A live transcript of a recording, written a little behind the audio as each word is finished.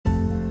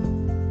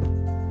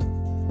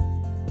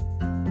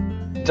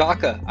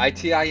DACA,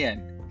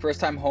 ITIN,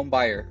 first-time home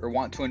buyer or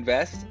want to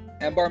invest?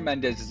 Embar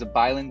Mendez is a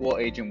bilingual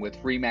agent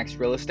with RE/MAX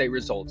Real Estate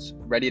Results,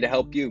 ready to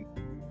help you.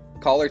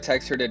 Call or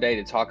text her today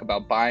to talk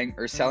about buying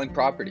or selling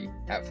property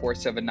at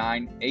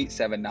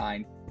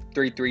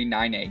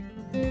 479-879-3398.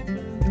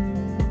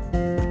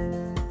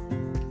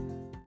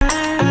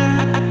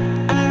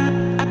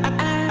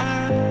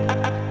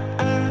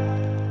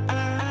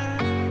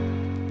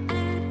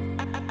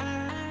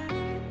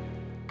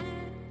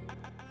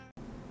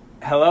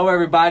 Hello,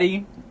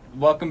 everybody.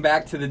 Welcome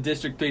back to the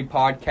District 3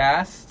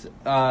 podcast.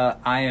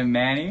 I am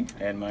Manny.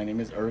 And my name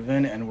is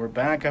Irvin, and we're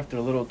back after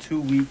a little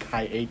 2-week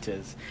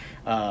hiatus.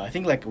 I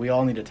think we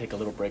all need to take a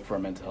little break for our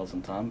mental health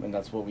sometime, and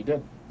that's what we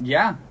did.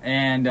 Yeah,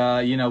 and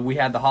we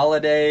had the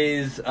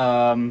holidays.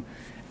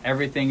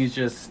 Everything is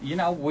just,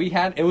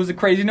 it was a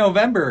crazy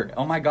November.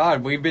 Oh my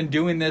God, we've been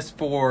doing this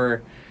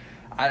for,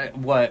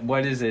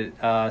 what is it,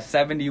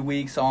 70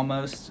 weeks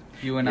almost?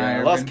 You and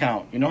I lost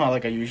count. You know how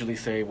I usually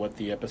say what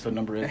the episode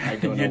number is? I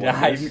don't know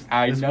what it is.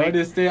 I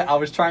noticed it. I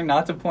was trying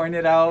not to point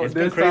it out. It's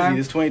been crazy.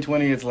 This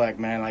 2020, it's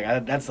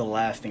that's the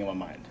last thing on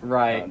my mind.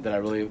 Right. That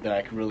I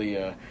could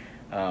really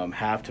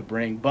have to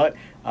bring. But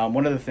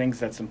one of the things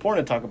that's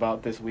important to talk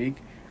about this week,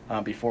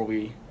 before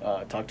we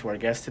talk to our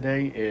guest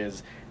today,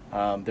 is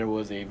there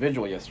was a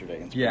vigil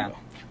yesterday in Springville. Yeah.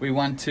 We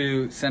want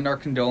to send our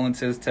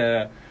condolences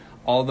to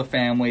all the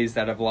families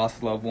that have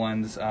lost loved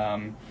ones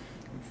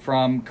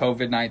from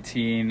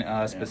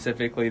COVID-19,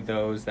 specifically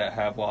those that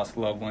have lost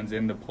loved ones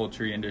in the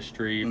poultry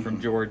industry, from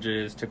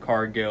George's to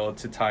Cargill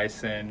to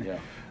Tyson.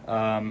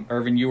 Yeah.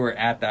 Irvin, you were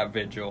at that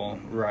vigil,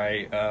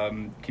 right?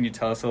 Can you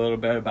tell us a little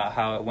bit about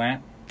how it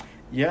went?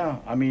 Yeah,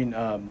 I mean,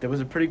 there was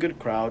a pretty good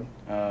crowd.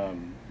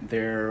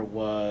 There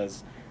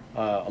was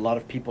a lot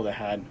of people that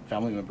had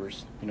family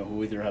members,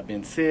 who either have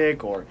been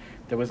sick, or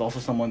there was also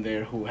someone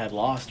there who had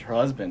lost her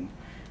husband,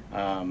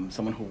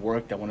 someone who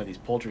worked at one of these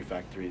poultry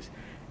factories.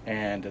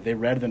 And they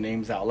read the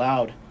names out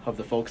loud of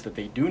the folks that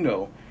they do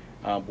know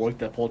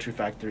worked at poultry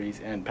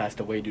factories and passed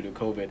away due to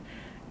COVID.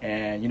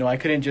 And, I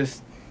couldn't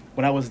just,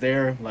 when I was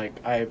there,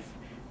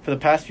 for the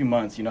past few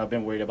months, I've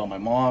been worried about my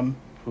mom,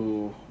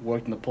 who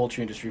worked in the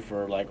poultry industry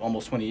for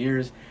almost 20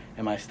 years,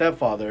 and my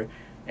stepfather.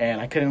 And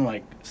I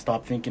couldn't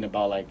stop thinking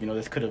about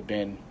this could have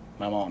been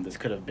my mom, this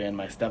could have been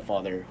my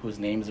stepfather, whose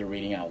names are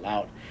reading out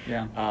loud.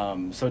 Yeah.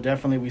 So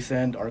definitely we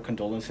send our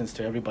condolences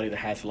to everybody that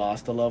has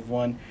lost a loved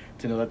one,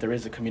 to know that there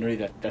is a community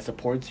that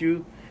supports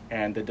you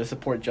and that does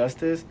support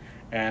justice,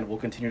 and will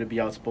continue to be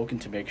outspoken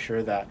to make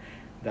sure that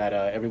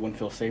everyone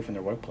feels safe in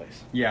their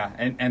workplace. Yeah,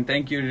 and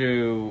thank you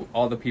to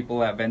all the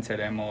people at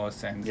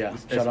Venceremos and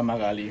shout out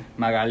Magali.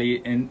 Magali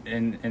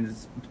in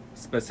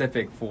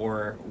specific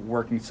for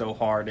working so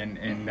hard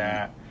in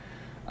that.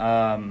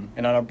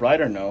 And on a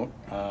brighter note,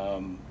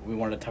 we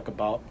wanted to talk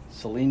about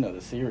Selena,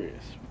 the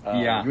series.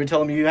 Yeah. You were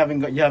telling me you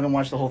haven't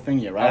watched the whole thing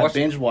yet, right? I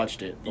binge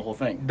watched it, the whole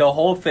thing. The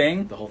whole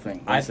thing? The whole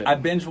thing. I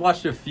binge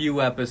watched a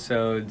few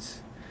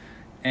episodes,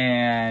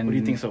 and... What do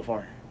you think so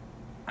far?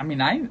 I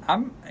mean,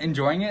 I'm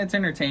enjoying it. It's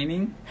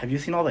entertaining. Have you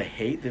seen all the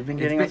hate they've been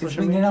getting on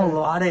social media? It's been getting a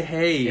lot of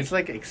hate. It's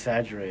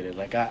exaggerated.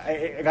 I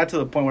got to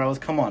the point where I was,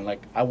 come on,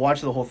 I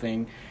watched the whole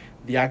thing.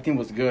 The acting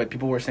was good.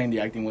 People were saying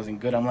the acting wasn't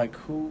good. I'm like,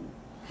 who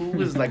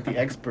is the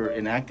expert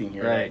in acting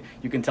here? Right.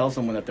 You can tell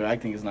someone that their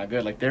acting is not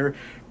good. They're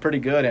pretty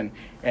good,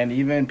 and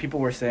even people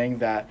were saying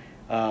that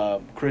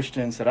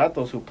Christian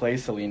Serratos, who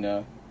plays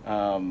Selena,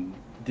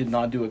 did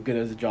not do as good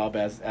as a job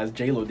as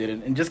J-Lo did,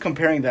 and just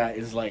comparing that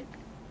is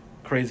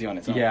crazy on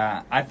its own.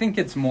 Yeah, I think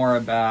it's more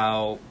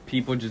about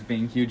people just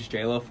being huge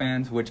J-Lo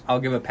fans, which I'll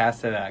give a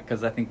pass to that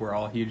because I think we're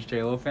all huge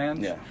J-Lo fans.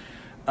 Yeah.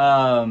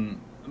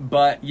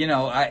 But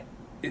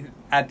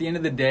at the end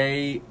of the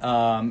day,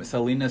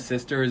 Selena's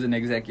sister is an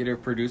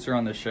executive producer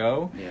on the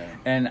show. Yeah.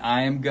 And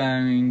I am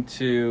going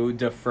to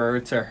defer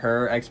to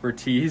her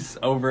expertise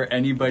over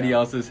anybody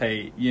else's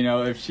hate.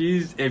 If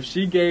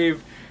she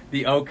gave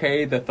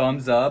the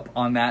thumbs up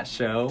on that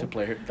show to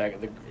play her,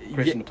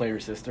 Christian to play her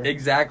sister.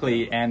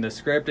 Exactly, and the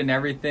script and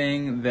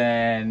everything,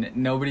 then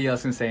nobody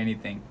else can say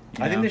anything.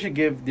 I think they should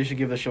give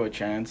the show a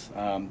chance.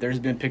 There's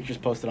been pictures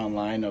posted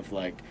online of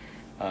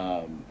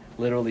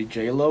literally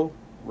J-Lo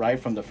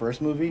right from the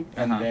first movie,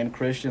 and then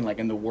Christian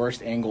in the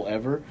worst angle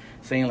ever,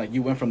 saying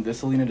you went from this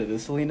Selena to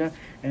this Selena,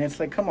 and it's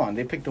come on,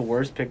 they picked the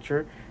worst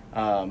picture.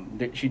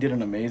 She did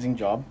an amazing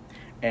job,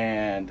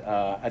 and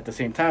at the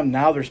same time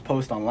now there's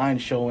posts online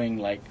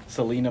showing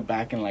Selena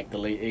back in the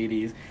late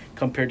 80s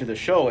compared to the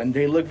show, and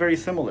they look very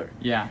similar.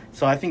 Yeah.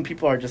 So I think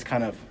people are just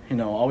kind of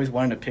always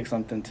wanting to pick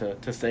something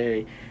to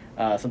say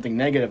something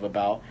negative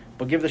about.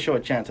 But give the show a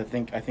chance. I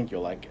think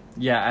you'll like it.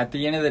 Yeah, at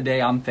the end of the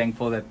day, I'm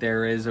thankful that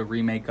there is a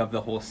remake of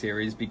the whole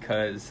series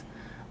because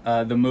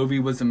the movie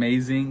was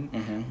amazing,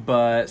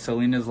 but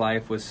Selena's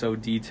life was so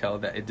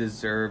detailed that it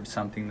deserved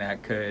something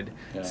that could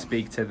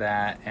speak to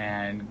that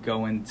and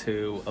go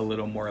into a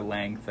little more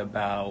length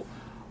about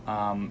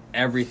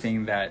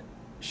everything that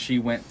she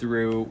went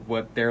through,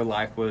 what their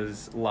life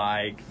was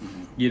like.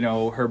 You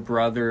know, her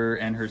brother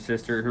and her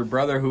sister. Her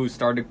brother who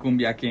started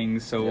Cumbia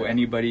Kings. So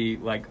anybody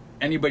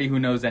who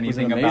knows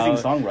anything about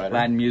songwriter.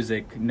 Latin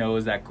music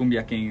knows that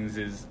Cumbia Kings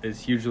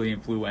is hugely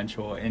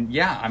influential. And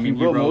I mean,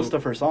 he wrote most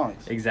of her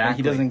songs. Exactly. And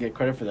he doesn't get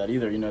credit for that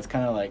either. You know, it's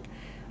kind of like,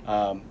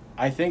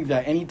 I think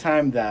that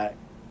anytime that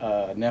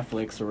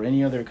Netflix or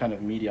any other kind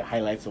of media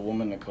highlights a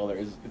woman of color,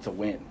 it's a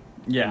win.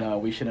 Yeah. You know,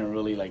 we shouldn't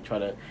really try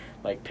to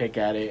pick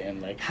at it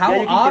and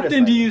How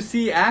often do you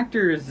see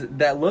actors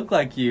that look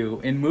like you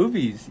in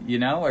movies, you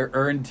know,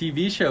 or in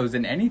TV shows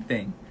and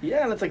anything?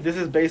 Yeah, it's like this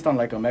is based on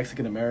like a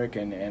Mexican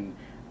American and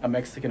a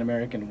Mexican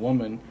American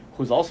woman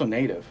who's also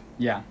Native.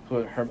 Yeah.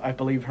 I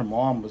believe her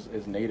mom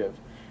is Native,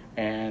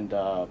 and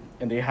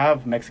they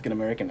have Mexican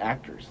American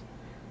actors.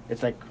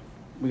 It's like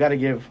we gotta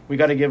give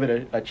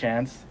it a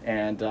chance.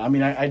 And I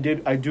mean, I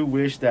do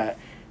wish that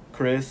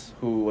Chris,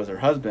 who was her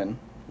husband,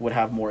 would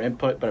have more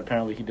input, but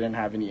apparently he didn't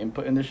have any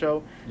input in the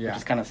show, which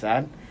is kind of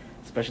sad,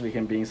 especially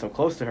him being so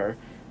close to her.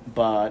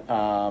 But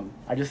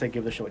I just say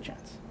give the show a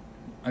chance.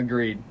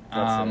 Agreed.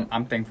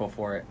 I'm thankful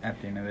for it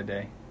at the end of the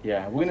day.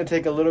 Yeah, we're going to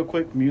take a little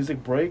quick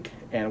music break.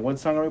 And what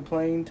song are we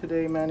playing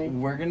today, Manny?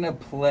 We're going to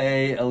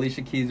play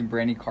Alicia Keys and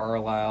Brandi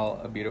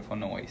Carlile, A Beautiful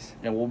Noise.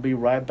 And we'll be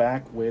right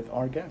back with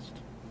our guest.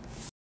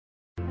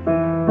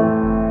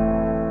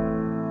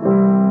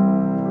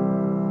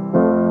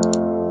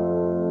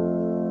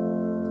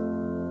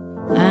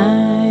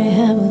 I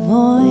have a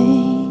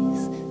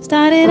voice,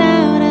 started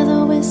out as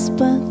a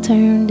whisper,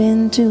 turned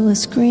into a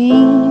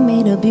scream,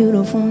 made a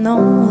beautiful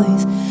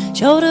noise,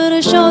 shoulder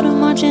to shoulder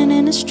marching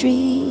in the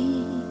street.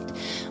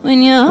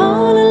 When you're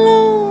all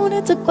alone,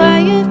 it's a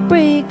quiet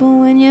break, but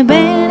when you're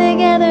band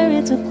together,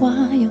 it's a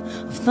choir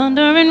of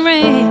thunder and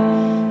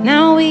rain.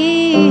 Now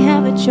we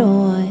have a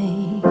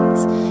choice,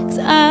 'cause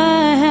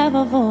I have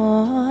a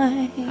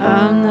voice.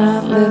 I'm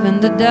not living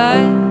to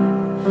die.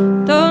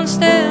 Don't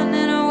stand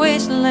in a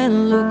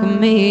wasteland, look at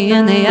me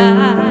in the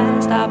eye.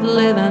 Stop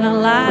living a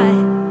lie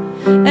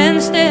and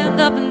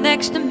stand up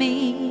next to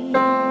me.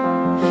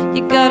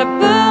 You gotta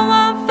put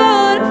one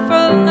foot in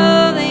front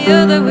of the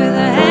other, with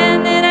a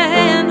hand in a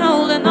hand,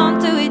 holding on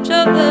to each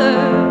other.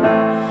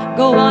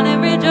 Go on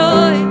and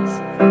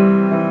rejoice,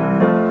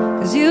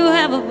 'cause you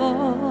have a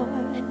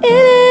voice.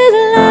 It is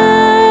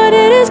loud,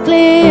 it is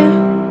clear,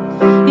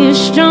 it's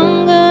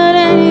stronger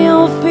than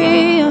your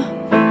fear.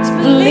 It's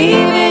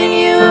believing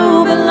you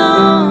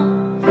belong,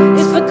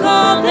 it's for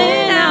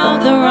calling out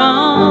the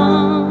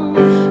wrong.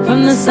 From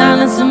the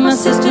silence of my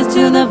sisters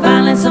to the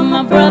violence of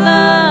my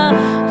brother,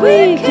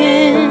 we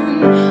can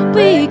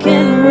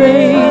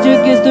rage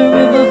against the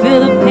river, feel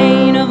the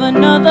pain of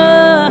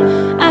another.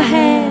 I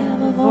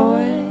have a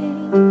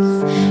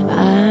voice, I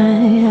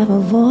have a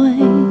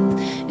voice,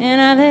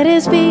 and I let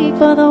it speak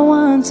for the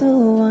ones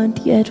who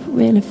aren't yet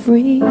really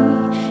free.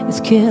 It's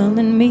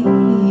killing me,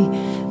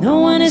 no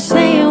one is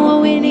saying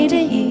what we need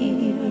to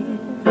hear.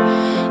 I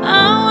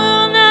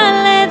will not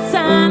let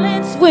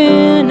silence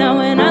win. Now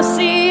when I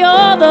see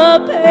all the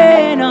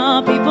pain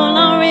our people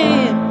are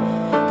in,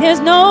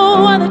 there's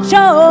no other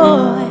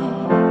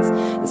choice,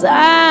 'cause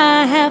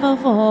I have a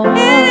voice.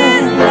 It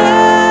is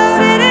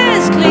loud, it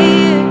is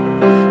clear,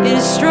 it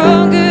is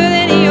stronger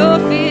than your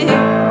fear.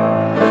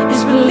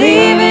 It's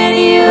believing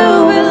you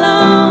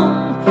belong,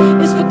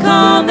 it's for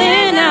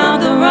calling out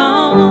the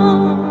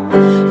wrong.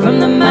 From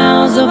the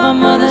mouths of our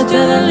mothers to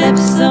the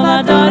lips of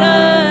our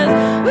daughters,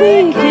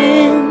 we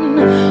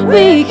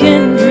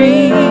can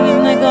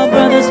dream like our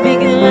brothers,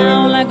 speaking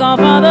loud like our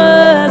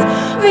fathers.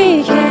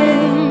 We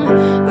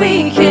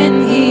can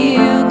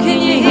heal. Can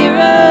you hear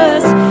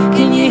us?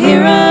 Can you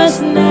hear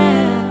us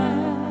now?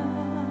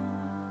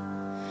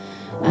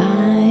 I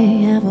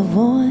have a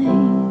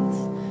voice,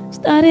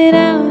 started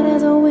out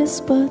as a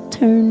whisper,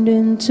 turned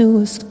into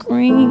a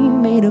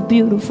scream, made a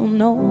beautiful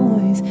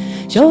noise,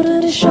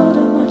 shoulder to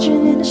shoulder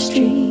marching in the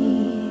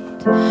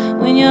street.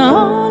 When you're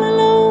all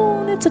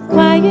alone, it's a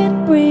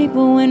quiet break,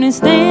 but when we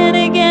stand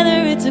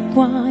together, it's a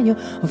choir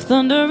of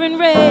thunder and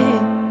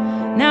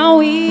rain. Now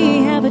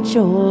we have a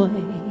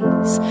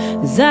choice,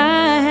 'cause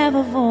I have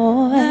a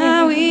voice.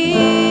 Now we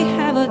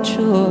have a choice,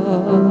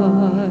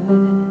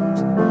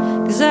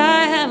 'cause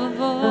I have a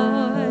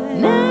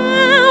voice.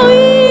 Now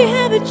we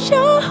have a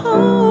choice,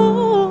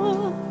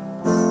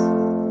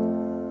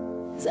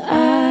 'cause I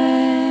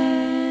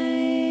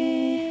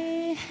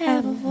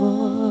have a voice.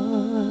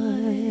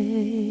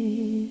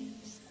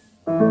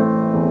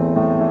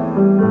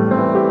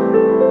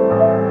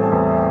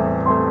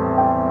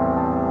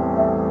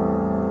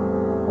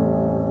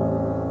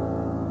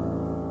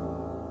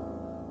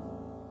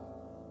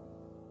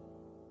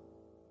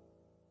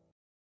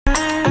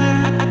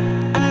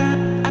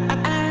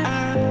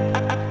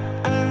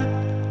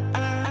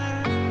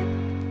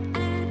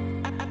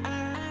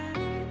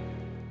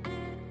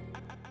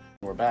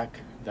 We're back.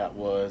 That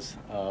was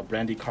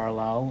Brandi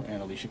Carlile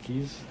and Alicia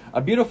Keys. A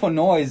Beautiful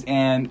Noise,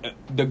 and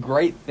the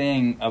great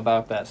thing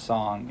about that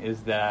song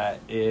is that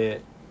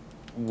it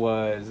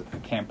was a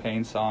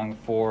campaign song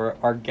for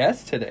our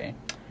guest today.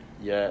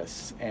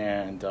 Yes,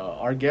 and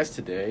our guest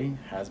today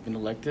has been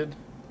elected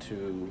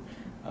to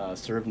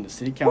serve in the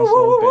City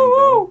Council of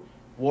Bentonville,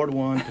 Ward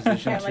 1,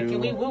 Position 2. Like, can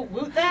we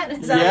woot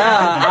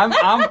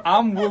that?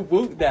 I'm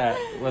woot that.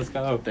 Let's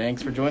go.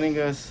 Thanks for joining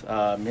us,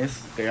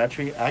 Miss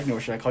Gayatri Agnew,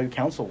 or should I call you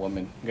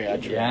Councilwoman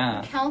Gayatri?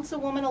 Yeah.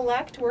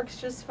 Councilwoman-elect works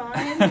just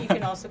fine. You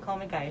can also call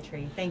me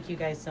Gayatri. Thank you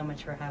guys so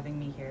much for having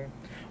me here.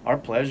 Our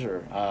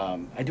pleasure.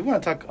 I do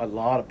want to talk a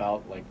lot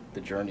about like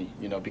the journey,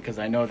 because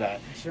I know that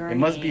it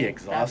must be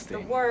exhausting.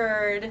 That's the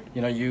word.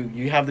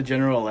 You have the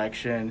general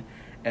election,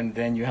 and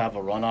then you have a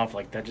runoff.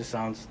 Like that just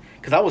sounds.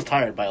 Because I was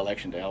tired by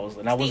election day. I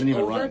wasn't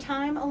even running. The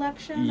overtime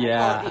election.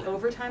 Yeah. I call it the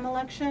overtime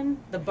election.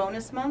 The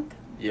bonus month.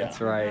 Yeah,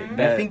 That's right. Mhm.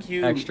 That I think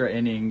you extra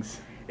innings.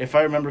 If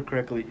I remember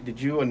correctly,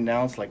 did you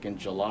announce like in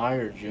July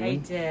or June? I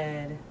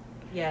did.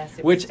 Yes.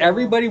 It Which was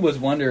everybody was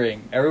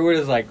wondering. Everybody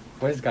was like,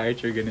 what is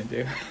Gayatri going to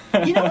do?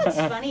 You know what's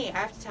funny? I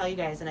have to tell you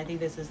guys, and I think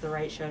this is the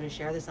right show to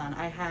share this on.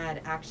 I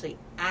had actually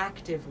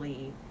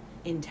actively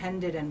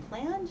intended and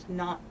planned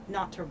not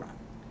to run.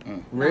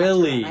 Mm.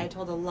 Really? I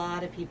told a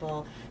lot of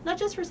people, not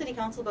just for city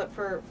council, but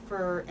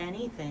for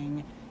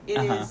anything. It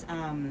is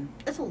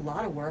it's a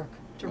lot of work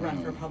to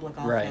run for public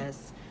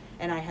office, Right.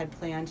 and I had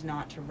planned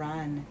not to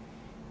run.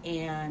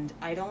 And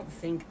I don't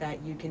think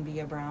that you can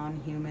be a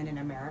brown human in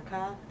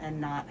America and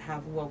not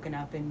have woken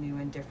up in new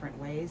and different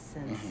ways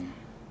since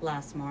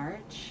last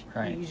March.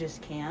 Right. You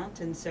just can't.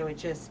 And so it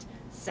just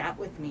sat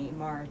with me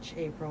March,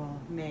 April,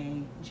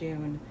 May,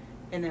 June.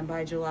 And then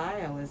by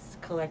July, I was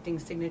collecting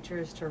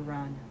signatures to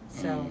run.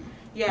 So,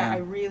 Yeah.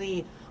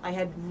 I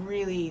had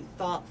really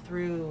thought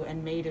through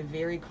and made a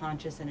very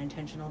conscious and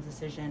intentional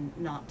decision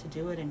not to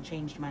do it and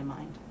changed my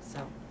mind.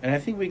 So. And I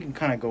think we can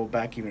kind of go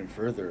back even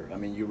further. I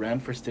mean, you ran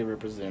for state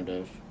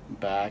representative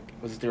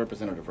was it state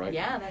representative, right?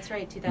 Yeah, that's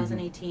right,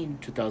 2018.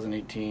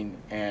 2018,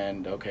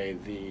 and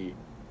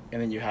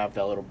then you have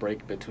that little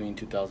break between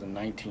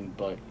 2019,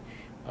 but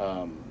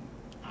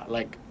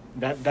like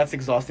that's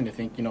exhausting to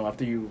think,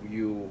 after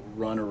you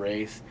run a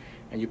race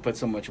and you put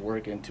so much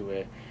work into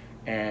it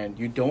and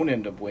you don't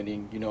end up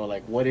winning,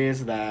 like what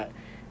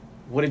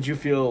did you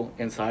feel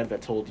inside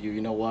that told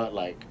you, what,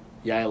 like,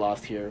 yeah, I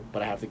lost here,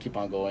 but I have to keep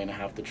on going. I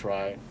have to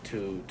try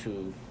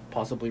to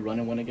possibly run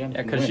and win again.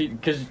 Yeah,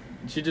 because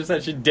she just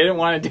said she didn't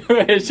want to do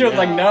it. She was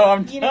like, no,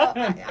 I'm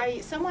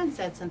done. Someone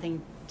said something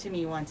to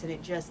me once, and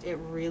it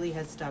really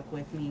has stuck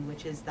with me,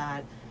 which is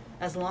that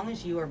as long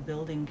as you are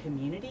building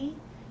community,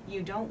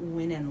 you don't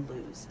win and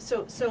lose.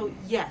 So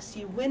yes,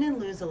 you win and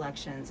lose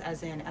elections,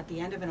 as in at the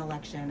end of an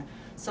election,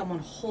 someone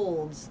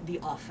holds the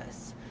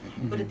office.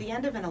 But at the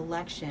end of an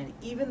election,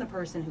 even the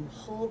person who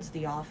holds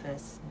the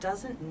office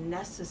doesn't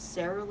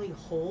necessarily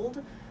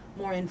hold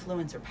more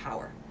influence or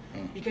power.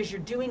 Because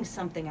you're doing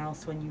something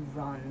else when you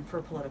run for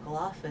political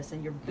office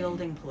and you're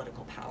building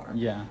political power.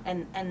 Yeah.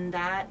 And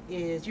that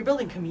is, you're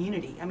building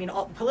community. I mean,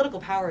 political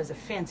power is a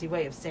fancy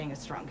way of saying a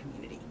strong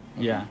community.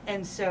 Yeah.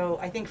 And so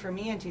I think for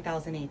me in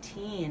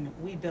 2018,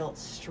 we built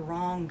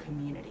strong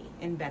community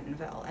in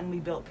Bentonville, and we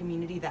built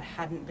community that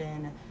hadn't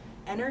been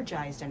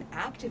energized and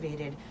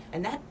activated,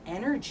 and that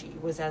energy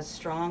was as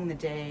strong the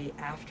day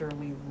after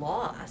we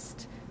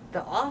lost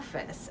the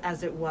office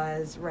as it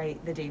was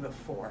right the day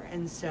before.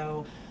 And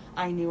so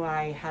I knew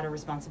I had a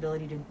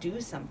responsibility to do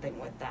something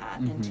with that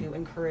and to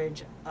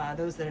encourage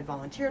those that had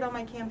volunteered on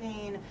my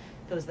campaign,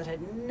 those that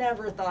had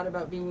never thought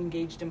about being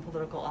engaged in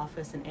political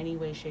office in any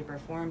way, shape, or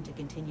form, to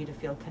continue to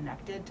feel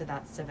connected to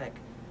that civic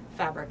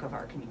fabric of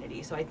our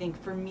community. So I think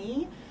for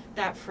me,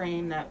 that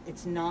frame that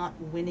it's not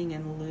winning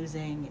and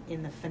losing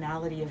in the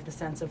finality of the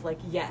sense of like,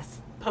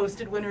 yes,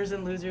 posted winners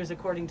and losers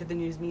according to the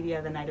news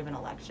media the night of an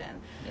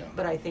election. Yeah.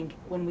 But I think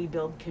when we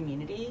build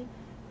community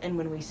and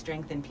when we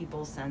strengthen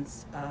people's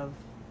sense of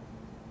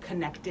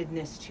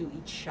connectedness to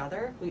each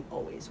other, we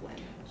always win.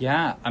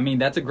 Yeah, I mean,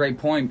 that's a great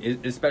point.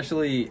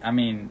 Especially, I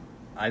mean,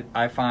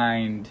 I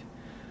find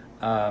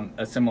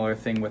a similar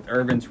thing with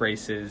Irvin's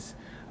races.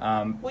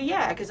 Well,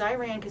 yeah, because I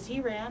ran because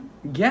he ran.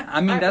 Yeah, I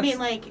mean, that's...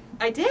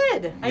 I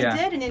did. Yeah. I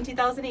did, and in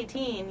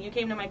 2018, you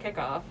came to my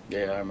kickoff.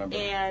 Yeah, I remember.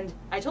 And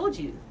I told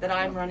you that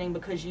I'm running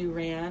because you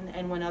ran,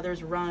 and when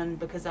others run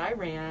because I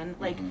ran,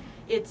 like,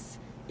 it's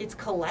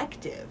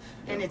collective,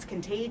 and it's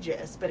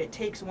contagious, but it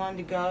takes one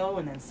to go,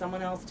 and then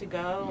someone else to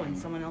go, and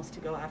someone else to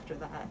go after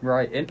that.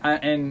 Right,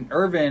 and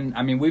Irvin,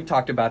 I mean, we've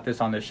talked about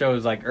this on the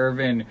shows, like,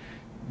 Irvin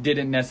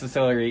didn't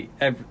necessarily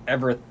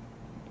ever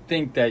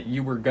think that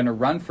you were going to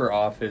run for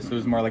office. It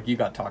was more like you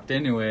got talked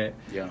into it.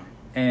 Yeah.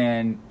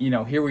 And,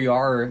 here we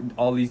are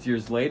all these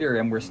years later,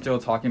 and we're still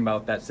talking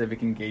about that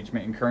civic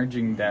engagement,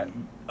 encouraging that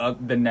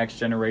the next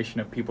generation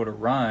of people to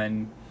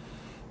run.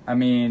 I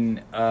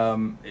mean,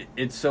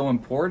 it's so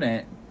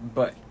important,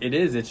 but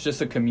it's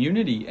just a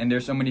community, and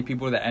there's so many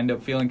people that end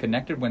up feeling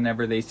connected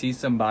whenever they see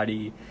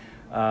somebody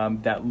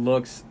that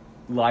looks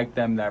like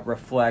them, that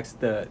reflects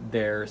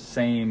their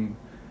same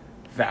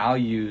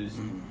values,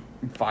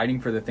 fighting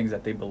for the things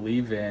that they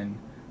believe in,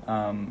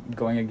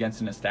 going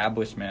against an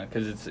establishment,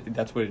 because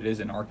that's what it is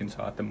in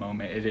Arkansas at the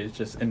moment. It is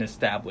just an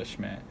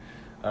establishment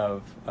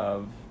of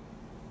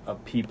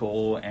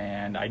people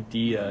and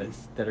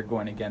ideas that are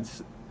going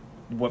against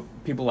what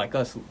people like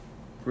us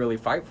really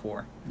fight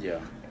for. Yeah.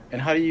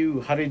 And how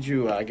did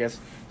you, I guess,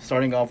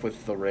 starting off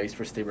with the race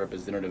for state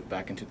representative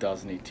back in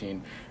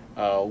 2018,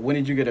 when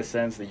did you get a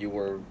sense that you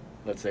were,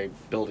 let's say,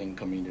 building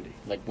community?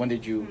 Like, when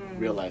did you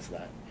realize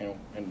that? You know,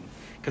 and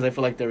because I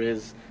feel like there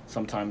is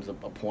sometimes a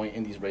point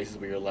in these races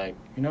where you're like,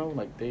 you know,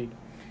 like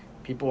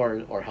people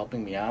are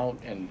helping me out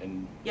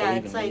and yeah,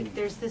 it's like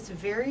there's this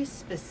very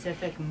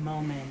specific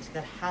moment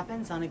that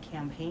happens on a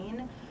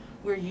campaign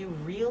where you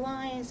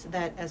realize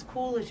that as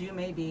cool as you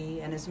may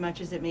be and as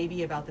much as it may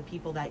be about the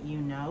people that you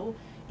know,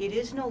 it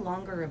is no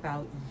longer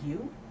about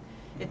you.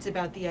 It's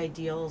about the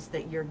ideals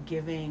that you're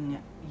giving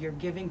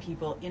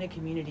people in a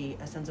community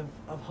a sense of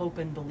hope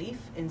and belief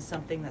in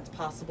something that's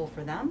possible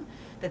for them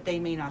that they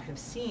may not have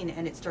seen,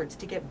 and it starts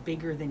to get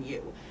bigger than you.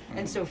 Mm-hmm.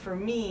 And so for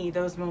me,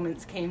 those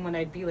moments came when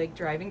I'd be like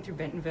driving through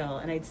Bentonville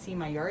and I'd see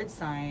my yard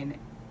sign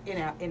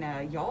in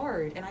a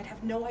yard, and I'd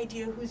have no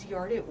idea whose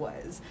yard it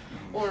was.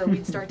 Or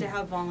we'd start to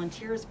have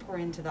volunteers pour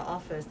into the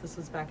office. This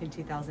was back in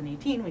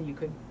 2018 when you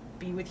could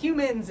be with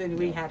humans, and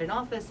we had an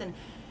office, and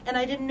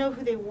I didn't know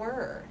who they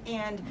were.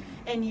 And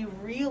you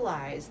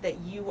realize that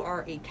you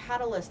are a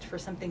catalyst for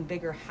something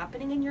bigger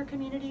happening in your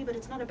community, but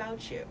it's not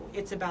about you.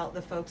 It's about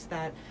the folks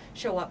that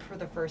show up for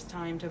the first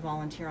time to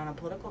volunteer on a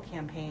political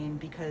campaign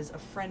because a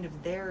friend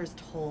of theirs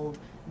told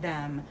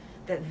them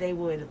that they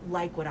would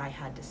like what I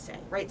had to say,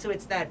 right? So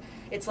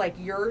it's like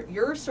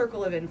your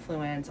circle of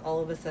influence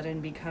all of a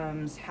sudden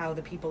becomes how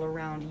the people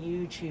around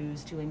you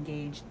choose to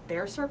engage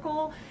their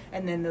circle,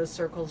 and then those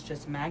circles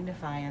just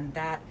magnify, and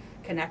that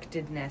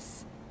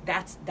connectedness,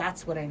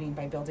 that's what I mean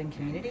by building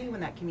community, when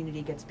that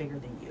community gets bigger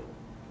than you.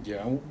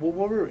 Yeah,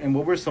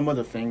 what were some of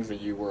the things that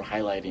you were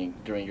highlighting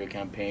during your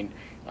campaign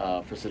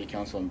for City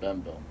Council in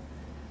Bentonville?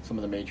 Some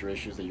of the major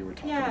issues that you were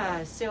talking about.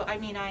 Yeah, so I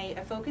mean, I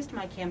focused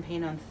my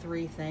campaign on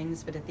 3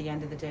 things, but at the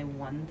end of the day,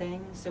 1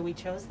 thing. So we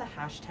chose the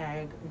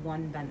hashtag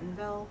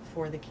 #OneBentonville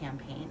for the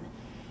campaign.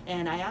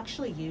 And I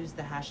actually used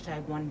the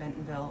hashtag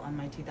 #OneBentonville on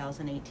my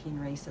 2018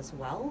 race as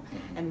well.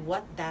 Mm-hmm. And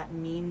what that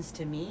means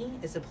to me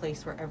is a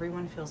place where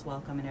everyone feels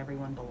welcome and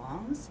everyone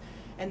belongs.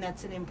 And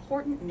that's an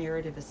important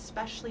narrative,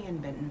 especially in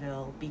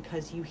Bentonville,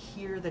 because you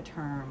hear the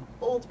term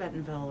Old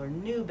Bentonville or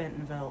New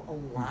Bentonville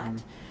a lot. Mm-hmm.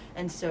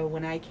 And so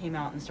when I came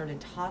out and started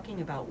talking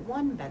about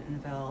One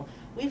Bentonville,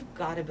 we've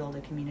got to build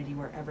a community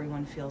where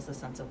everyone feels a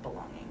sense of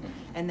belonging.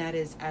 Mm-hmm. And that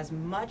is as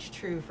much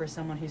true for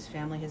someone whose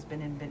family has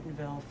been in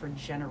Bentonville for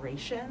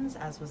generations,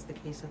 as was the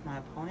case with my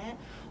opponent,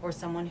 or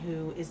someone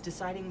who is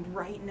deciding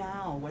right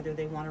now whether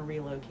they want to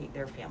relocate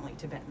their family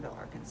to Bentonville,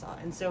 Arkansas.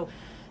 And so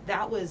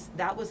that was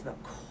the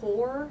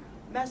core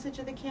message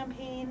of the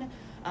campaign.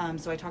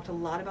 So I talked a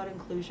lot about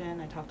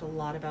inclusion. I talked a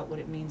lot about what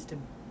it means to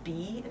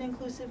be an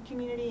inclusive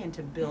community and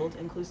to build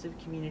inclusive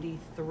community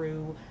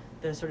through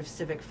the sort of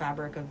civic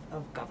fabric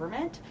of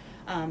government.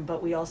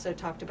 But we also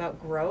talked about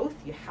growth.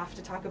 You have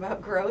to talk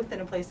about growth in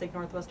a place like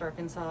Northwest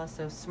Arkansas,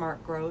 so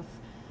smart growth,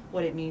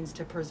 what it means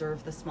to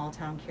preserve the small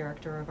town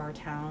character of our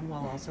town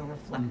while also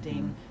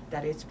reflecting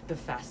that it's the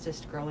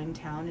fastest growing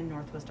town in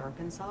Northwest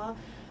Arkansas.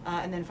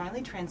 And then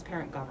finally,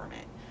 transparent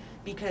government.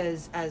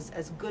 Because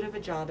as good of a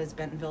job as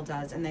Bentonville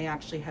does, and they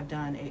actually have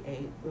done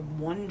a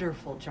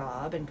wonderful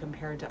job, and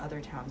compared to other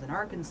towns in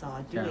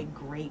Arkansas, do a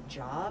great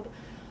job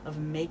of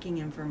making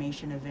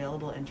information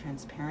available and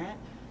transparent,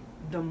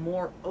 the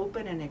more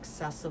open and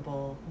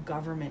accessible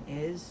government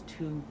is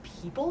to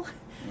people,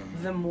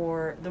 the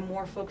more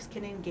folks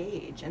can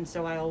engage. And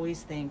so I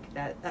always think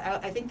that,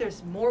 I think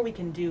there's more we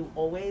can do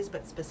always,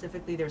 but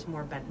specifically there's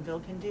more Bentonville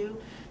can do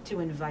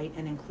to invite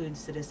and include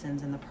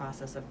citizens in the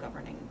process of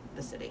governing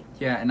the city.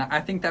 Yeah, and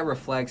I think that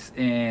reflects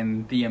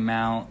in the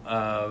amount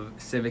of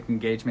civic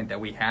engagement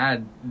that we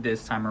had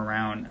this time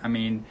around. I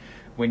mean,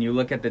 when you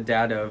look at the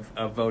data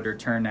of voter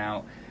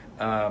turnout,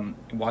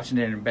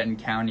 Washington and Benton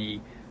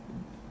County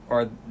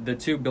are the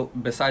two,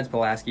 besides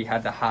Pulaski,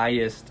 had the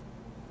highest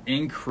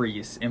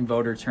increase in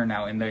voter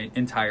turnout in the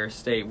entire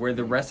state, where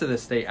the rest of the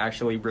state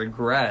actually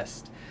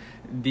regressed.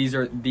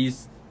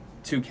 These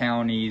 2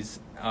 counties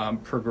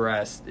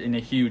progressed in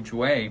a huge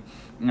way,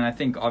 and I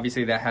think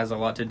obviously that has a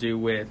lot to do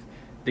with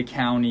the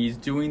counties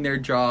doing their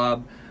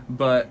job,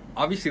 but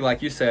obviously,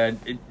 like you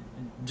said,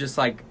 just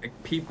like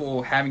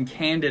people having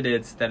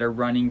candidates that are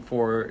running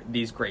for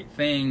these great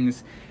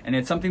things. And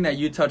it's something that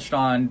you touched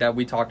on that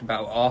we talked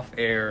about off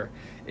air,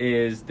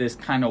 is this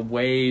kind of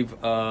wave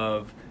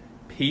of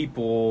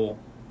people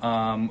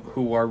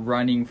who are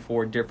running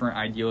for different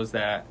ideals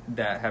that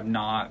have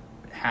not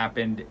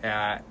happened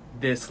at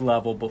this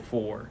level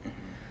before.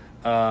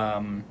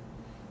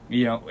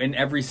 You know, in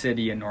every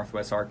city in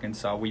Northwest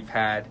Arkansas, we've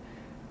had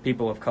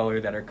people of color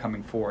that are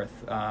coming forth,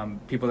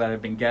 people that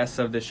have been guests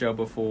of the show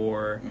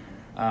before.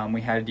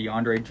 We had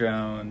DeAndre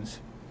Jones,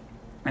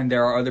 and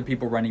there are other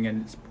people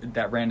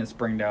that ran in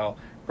Springdale,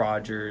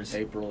 Rogers.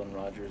 April and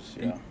Rogers,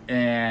 yeah.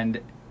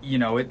 And, you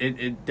know,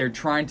 they're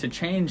trying to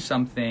change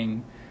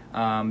something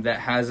that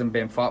hasn't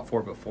been fought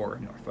for before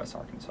in Northwest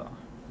Arkansas.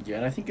 Yeah,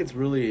 and I think it's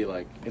really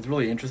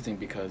interesting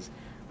because,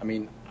 I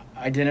mean,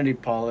 identity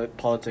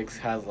politics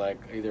has like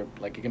either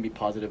like it can be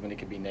positive and it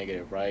can be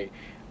negative, right?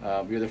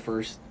 You're the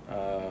first.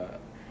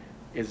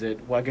 Is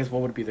it? Well, I guess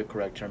what would be the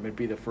correct term? It'd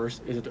be the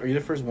first. Is it? Are you the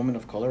first woman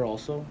of color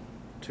also?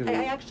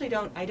 I actually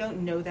don't. I don't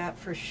know that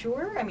for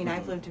sure. I mean, Mhm.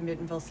 I've lived in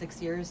Bentonville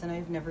 6 years, and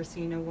I've never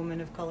seen a woman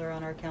of color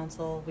on our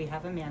council. We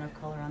have a man of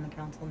color on the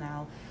council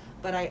now,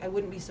 but I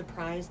wouldn't be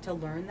surprised to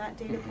learn that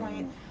data Mhm.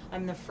 point.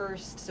 I'm the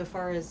first, so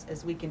far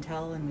as we can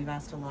tell, and we've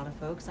asked a lot of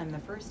folks, I'm the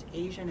first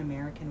Asian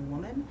American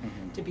woman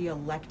Mhm. to be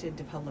elected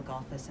to public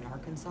office in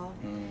Arkansas.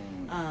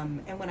 Mm.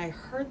 And when I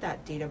heard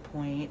that data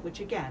point, which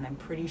again, I'm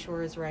pretty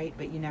sure is right,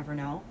 but you never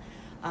know,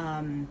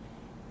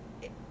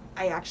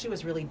 I actually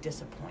was really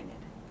disappointed.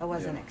 I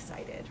wasn't Yeah.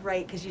 excited,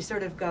 right? Because you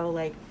sort of go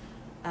like,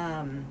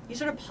 you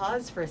sort of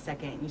pause for a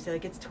second. You say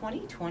like, it's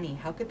 2020.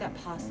 How could that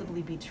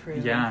possibly be true?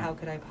 Yeah. And how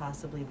could I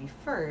possibly be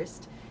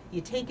first? You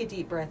take a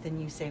deep breath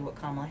and you say what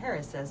Kamala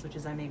Harris says, which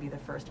is I may be the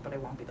first, but I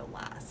won't be the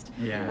last.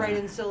 Yeah. Right.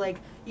 And so like,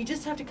 you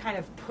just have to kind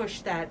of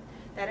push that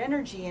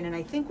energy in. And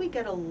I think we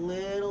get a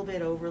little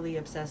bit overly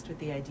obsessed with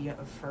the idea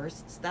of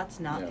firsts. That's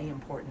not Yeah. the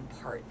important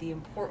part. The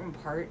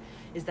important part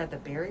is that the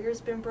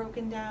barrier's been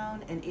broken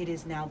down and it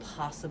is now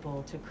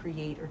possible to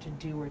create or to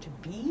do or to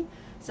be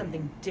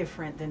something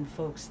different than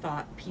folks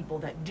thought people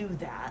that do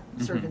that,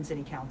 serve in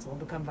city council,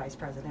 become vice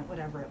president,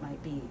 whatever it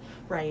might be,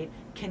 right,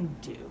 can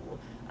do.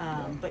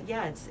 But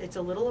yeah, it's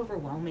a little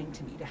overwhelming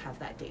to me to have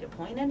that data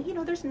point. And, you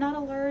know, there's not a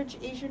large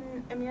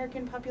Asian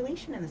American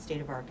population in the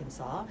state of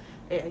Arkansas,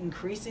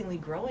 increasingly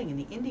growing in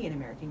the Indian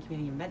American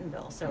community in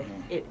Bentonville. So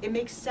it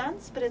makes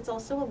sense, but it's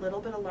also a little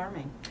bit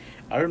alarming.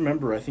 I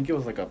remember, I think it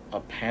was like a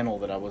panel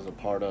that I was a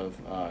part of,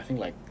 I think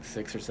like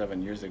 6 or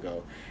 7 years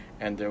ago.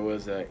 And there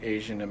was an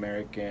Asian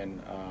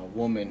American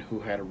woman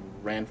who had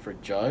ran for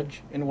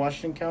judge in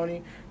Washington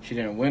County. She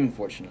didn't win,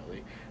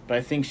 unfortunately. But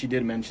I think she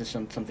did mention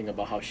something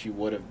about how she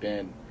would have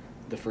been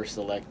the first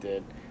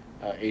elected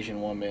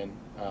Asian woman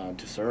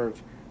to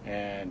serve.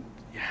 And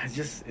yeah,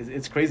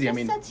 it's crazy. It I just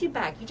mean, sets you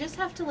back. You just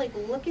have to like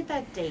look at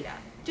that data.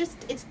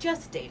 It's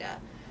just data,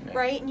 Yeah.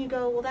 right? And you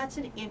go, well, that's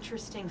an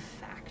interesting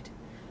fact.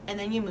 And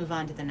then you move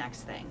on to the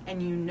next thing.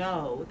 And you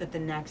know that the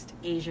next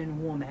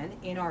Asian woman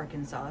in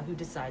Arkansas who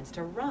decides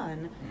to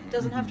run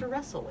doesn't have to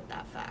wrestle with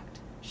that fact.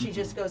 She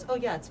just goes, oh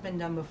yeah, it's been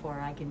done before,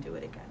 I can do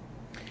it again.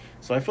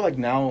 so I feel like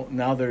now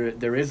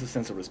there is a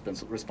sense of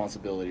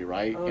responsibility,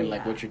 right? Oh, in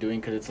like yeah. what you're doing,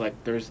 because it's like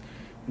there's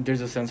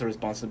a sense of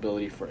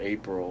responsibility for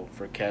April,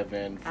 for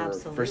Kevin, for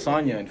Absolutely.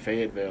 Sonia in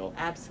Fayetteville.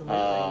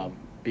 Absolutely.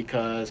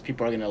 Because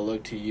people are going to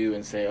look to you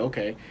and say,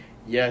 okay,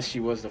 yes, she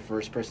was the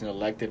first person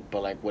elected,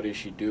 but like, what did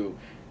she do?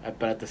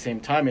 But at the same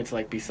time, it's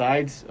like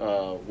besides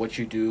what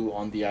you do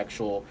on the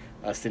actual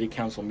city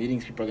council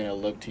meetings, people are going to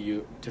look to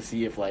you to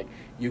see if like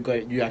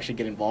you actually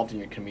get involved in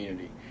your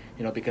community.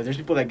 You know, because there's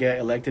people that get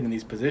elected in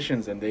these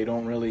positions and they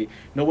don't really,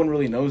 no one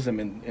really knows them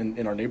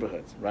in our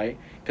neighborhoods, right?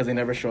 Because they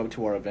never show up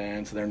to our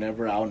events, they're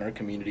never out in our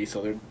community,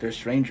 so they're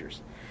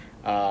strangers.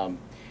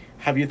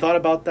 Have you thought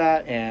about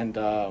that? And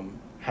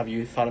have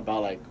you thought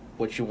about like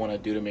what you want to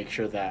do to make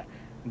sure that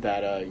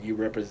you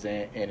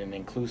represent in an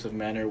inclusive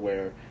manner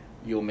where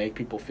you'll make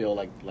people feel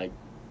like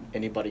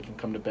anybody can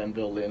come to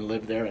Bentonville and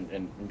live there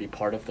and be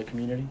part of the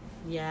community?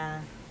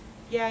 Yeah,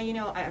 you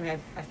know, I mean,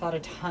 I've thought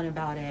a ton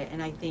about it,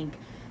 and I think,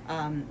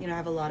 you know, I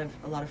have a lot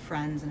of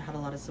friends and have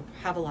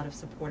a lot of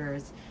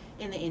supporters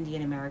in the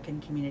Indian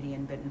American community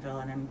in Bentonville,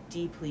 and I'm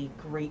deeply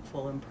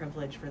grateful and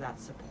privileged for that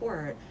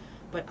support.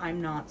 But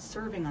I'm not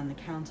serving on the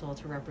council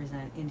to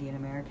represent Indian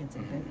Americans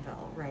in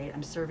Bentonville, right?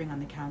 I'm serving on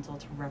the council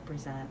to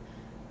represent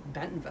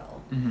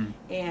Bentonville.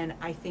 And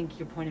I think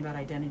your point about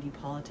identity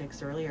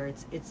politics earlier,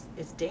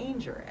 it's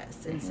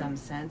dangerous in some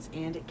sense,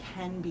 and it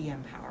can be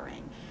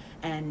empowering.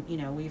 And you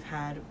know, we've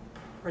had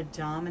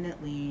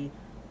predominantly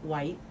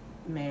white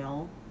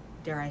male,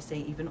 dare I say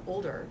even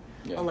older,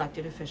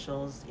 elected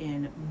officials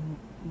in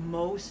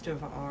most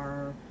of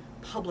our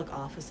public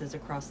offices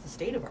across the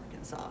state of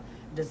Arkansas.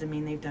 It doesn't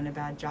mean they've done a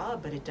bad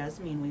job, but it does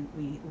mean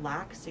we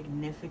lack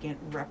significant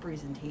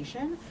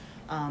representation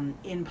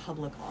in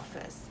public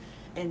office.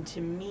 And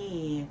to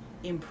me,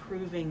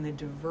 improving the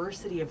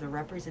diversity of the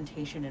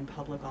representation in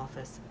public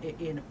office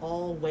in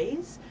all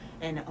ways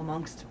and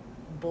amongst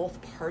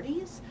both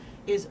parties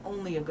is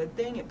only a good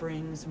thing. It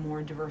brings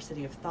more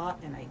diversity of thought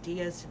and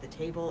ideas to the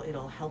table.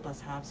 It'll help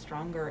us have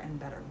stronger and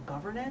better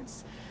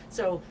governance.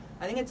 So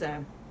I think it's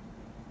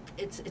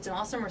an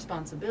awesome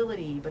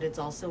responsibility, but it's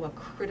also a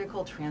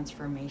critical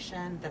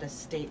transformation that a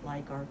state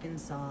like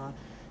Arkansas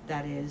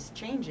that is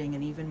changing,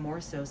 and even more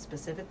so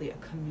specifically a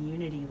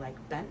community like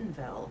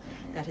Bentonville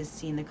that has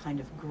seen the kind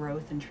of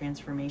growth and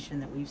transformation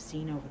that we've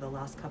seen over the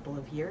last couple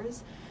of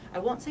years. I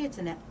won't say it's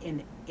an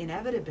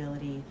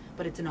inevitability,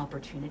 but it's an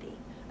opportunity.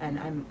 And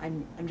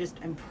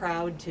I'm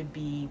proud to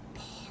be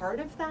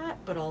part of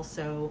that, but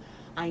also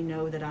I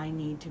know that I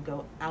need to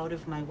go out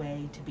of my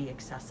way to be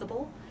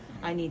accessible.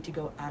 I need to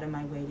go out of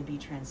my way to be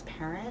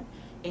transparent,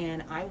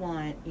 and I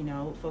want, you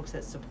know, folks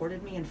that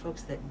supported me and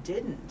folks that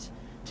didn't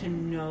to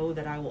know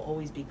that I will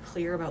always be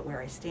clear about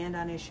where I stand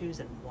on issues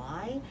and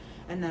why,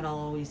 and that I'll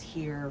always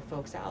hear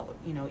folks out,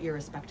 you know,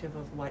 irrespective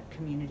of what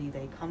community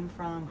they come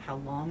from, how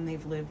long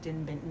they've lived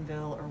in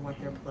Bentonville, or what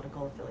their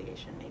political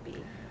affiliation may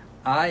be.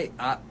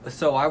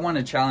 So I want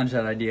to challenge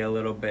that idea a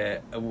little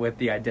bit with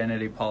the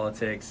identity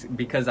politics,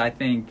 because I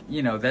think,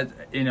 you know, that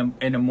in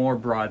a more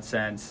broad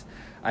sense,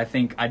 I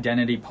think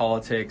identity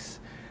politics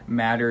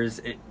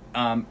matters,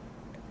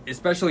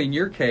 especially in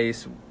your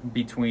case,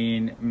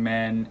 between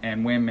men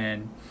and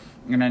women,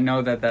 and I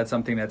know that that's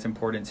something that's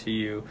important to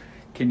you.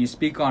 Can you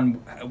speak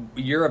on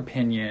your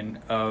opinion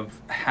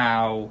of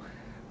how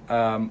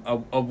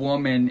a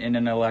woman in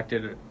an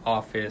elected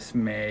office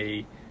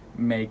may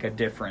make a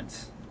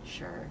difference?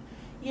 Sure.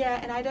 Yeah,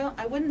 and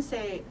I wouldn't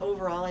say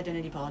overall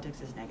identity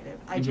politics is negative.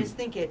 I just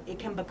think it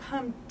can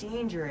become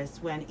dangerous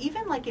when,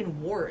 even like in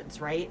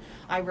wards, right?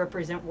 I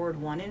represent Ward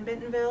 1 in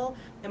Bentonville.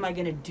 Am I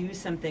going to do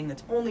something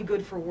that's only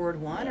good for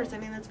Ward 1 or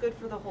something that's good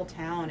for the whole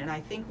town? And I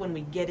think when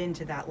we get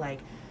into that, like,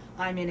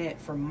 I'm in it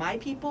for my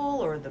people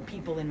or the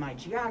people in my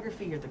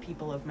geography or the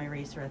people of my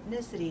race or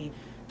ethnicity,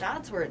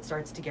 that's where it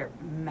starts to get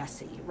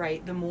messy,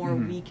 right? The more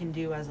we can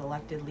do as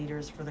elected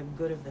leaders for the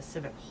good of the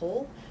civic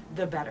whole,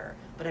 the better.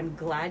 But I'm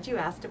glad you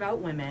asked about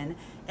women.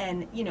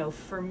 And, you know,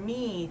 for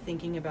me,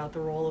 thinking about the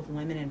role of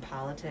women in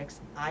politics,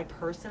 I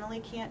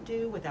personally can't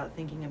do without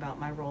thinking about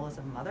my role as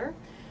a mother.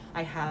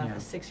 I have a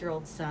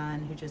 6-year-old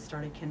son who just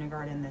started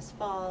kindergarten this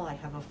fall. I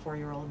have a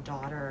 4-year-old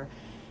daughter.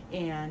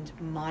 And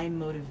my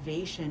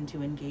motivation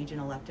to engage in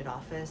elected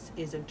office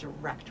is a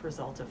direct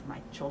result of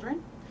my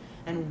children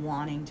and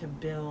wanting to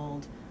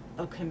build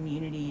a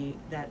community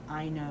that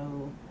I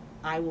know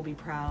I will be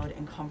proud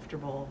and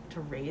comfortable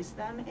to raise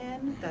them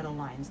in, that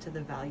aligns to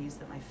the values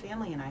that my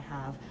family and I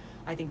have.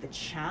 I think the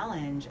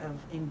challenge of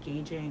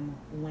engaging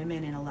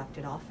women in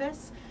elected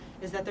office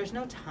is that there's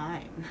no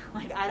time.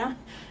 Like,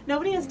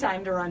 nobody has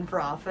time to run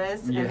for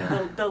office,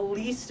 and the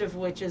least of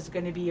which is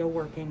going to be a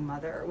working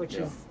mother, which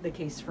is the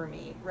case for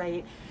me,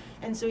 right?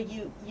 And so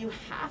you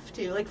have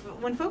to, like,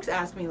 when folks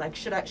ask me, like,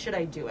 should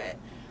I do it?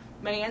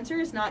 My answer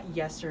is not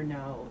yes or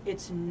no.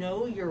 It's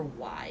know your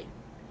why.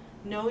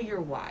 Know your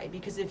why,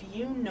 because if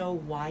you know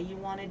why you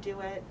want to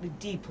do it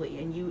deeply,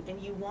 and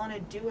you want to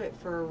do it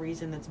for a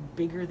reason that's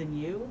bigger than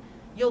you,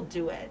 you'll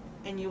do it,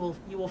 and you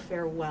will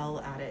fare well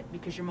at it,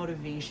 because your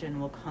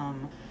motivation will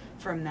come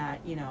from that,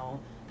 you know,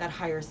 that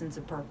higher sense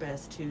of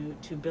purpose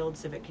to build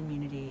civic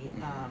community,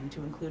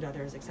 to include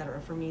others, etc.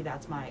 For me,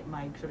 that's my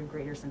sort of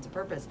greater sense of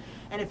purpose.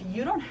 And if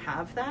you don't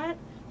have that,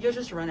 you'll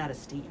just run out of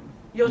steam.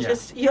 You'll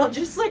just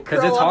like,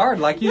 because it's hard,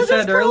 like you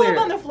said curl earlier,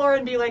 up on the floor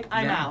and be like,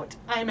 I'm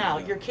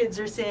out. Your kids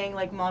are saying,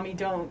 like, Mommy,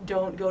 don't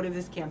go to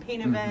this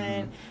campaign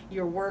event.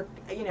 Your work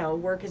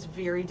is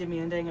very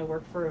demanding. I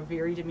work for a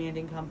very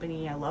demanding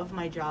company. I love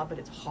my job, but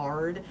it's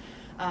hard.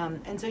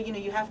 And so, you know,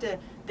 you have to,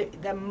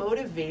 the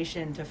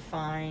motivation to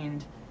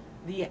find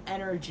the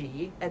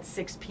energy at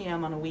 6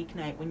 p.m. on a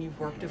weeknight when you've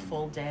worked a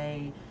full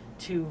day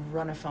to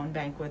run a phone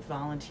bank with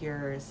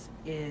volunteers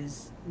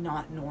is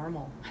not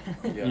normal.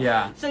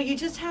 So you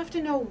just have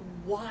to know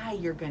why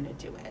you're going to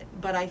do it.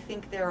 But I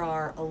think there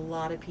are a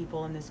lot of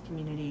people in this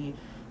community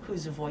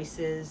whose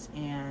voices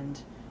and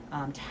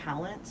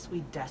talents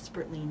we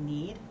desperately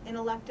need in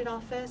elected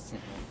office.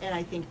 And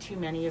I think too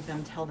many of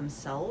them tell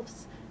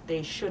themselves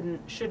they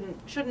shouldn't,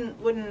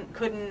 wouldn't,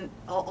 couldn't,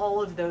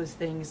 all of those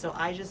things. So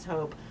I just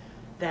hope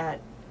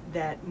that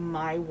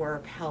my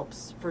work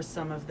helps for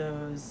some of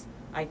those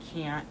I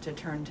can't to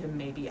turn to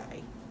maybe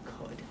I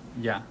could.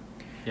 Yeah.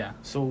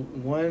 So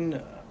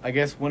I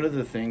guess one of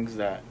the things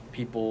that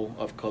people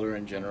of color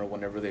in general,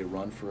 whenever they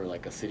run for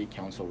like a city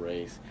council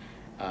race,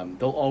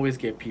 they'll always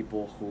get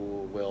people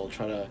who will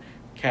try to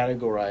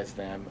categorize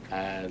them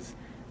as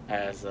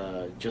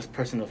just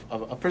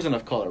a person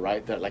of color,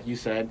 right? That, like you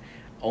said,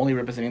 only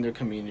representing their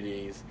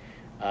communities,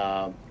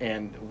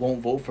 and won't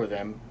vote for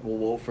them, will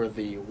vote for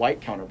the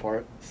white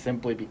counterpart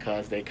simply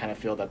because they kind of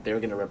feel that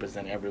they're going to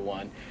represent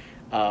everyone.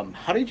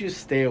 How did you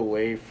stay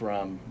away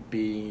from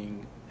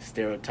being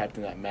stereotyped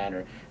in that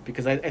manner?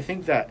 Because I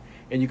think that,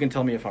 and you can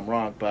tell me if I'm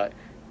wrong, but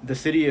the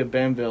city of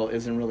Bentonville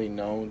isn't really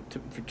known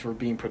for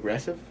being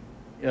progressive.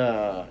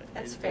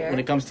 That's fair. When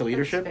it comes to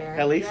leadership,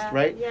 at least,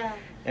 right? Yeah.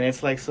 And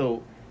it's like,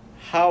 so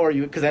how are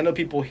you, because I know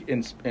people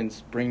in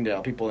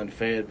Springdale, people in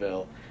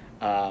Fayetteville,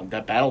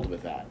 that battled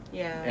with that.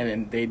 Yeah.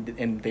 And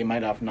they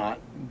might have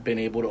not been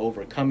able to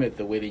overcome it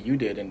the way that you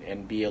did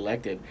and be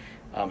elected.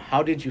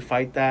 How did you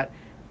fight that?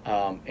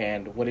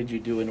 And what did you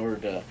do in order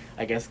to,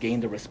 I guess,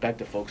 gain the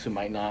respect of folks who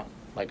might not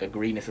like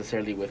agree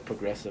necessarily with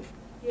progressive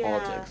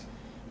politics?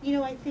 You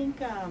know, I think,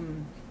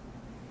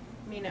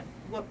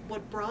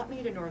 what brought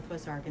me to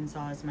Northwest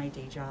Arkansas is my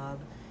day job.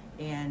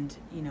 And,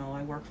 you know,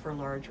 I work for a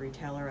large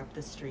retailer up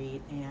the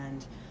street,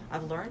 and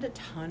I've learned a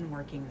ton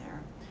working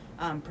there.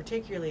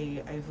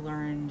 Particularly, I've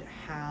learned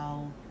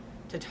how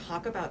to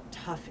talk about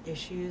tough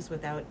issues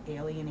without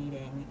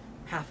alienating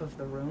half of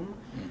the room,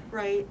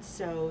 right?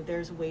 So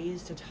there's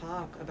ways to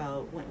talk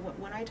about,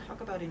 when I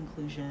talk about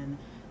inclusion,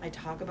 I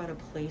talk about a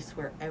place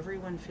where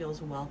everyone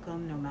feels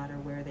welcome no matter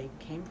where they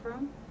came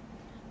from.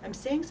 I'm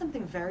saying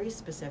something very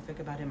specific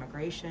about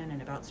immigration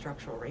and about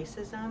structural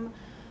racism,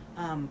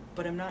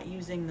 but I'm not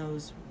using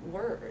those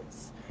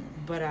words.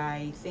 But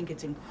I think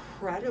it's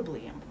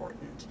incredibly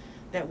important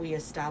that we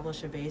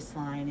establish a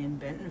baseline in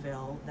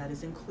Bentonville that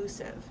is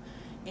inclusive.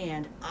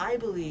 And I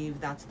believe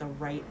that's the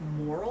right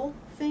moral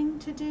thing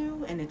to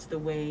do, and it's the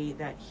way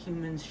that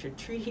humans should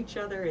treat each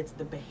other. It's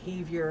the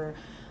behaviors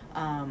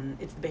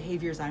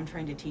I'm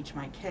trying to teach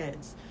my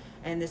kids.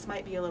 And this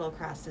might be a little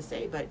crass to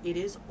say, but it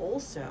is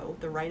also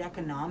the right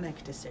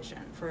economic decision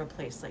for a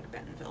place like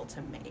Bentonville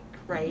to make,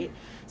 right?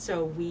 Mm-hmm.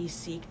 So we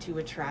seek to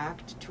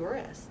attract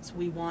tourists.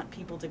 We want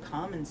people to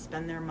come and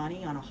spend their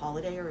money on a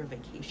holiday or a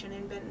vacation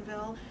in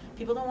Bentonville.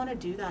 People don't want to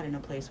do that in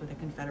a place with a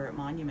Confederate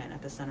monument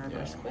at the center of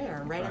our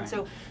square, right? And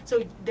so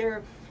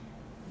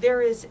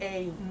there is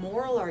a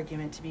moral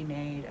argument to be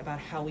made about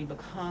how we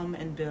become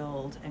and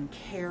build and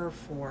care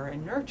for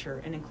and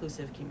nurture an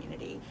inclusive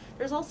community.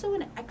 There's also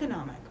an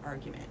economic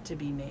argument to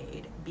be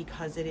made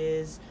because it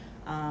is,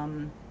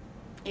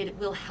 it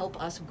will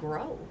help us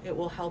grow. It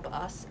will help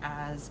us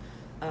as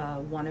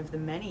one of the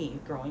many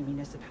growing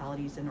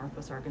municipalities in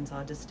Northwest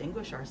Arkansas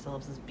distinguish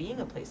ourselves as being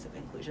a place of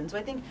inclusion. So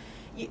I think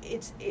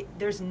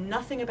there's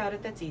nothing about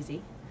it that's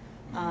easy.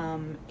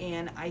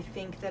 And I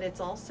think that it's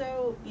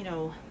also,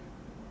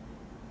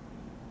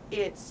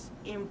 it's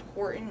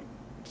important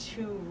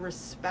to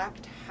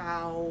respect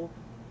how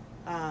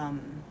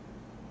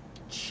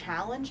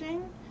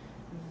challenging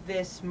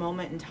this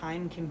moment in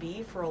time can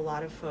be for a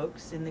lot of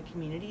folks in the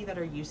community that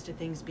are used to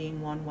things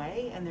being one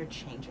way, and they're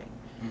changing.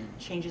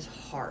 Change is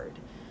hard.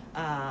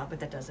 But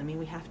that doesn't mean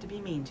we have to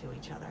be mean to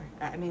each other.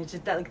 I mean, it's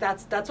just that,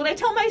 that's what I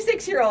tell my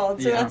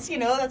 6-year-old. So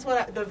that's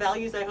what the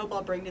values I hope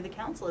I'll bring to the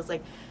council is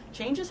like,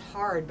 change is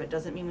hard, but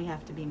doesn't mean we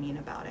have to be mean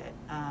about it.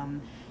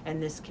 And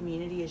this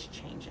community is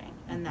changing,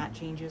 and that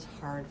change is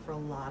hard for a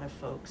lot of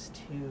folks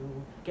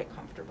to get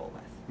comfortable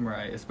with.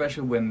 Right,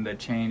 especially when the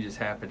change is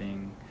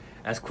happening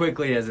as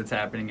quickly as it's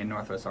happening in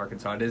Northwest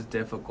Arkansas. It is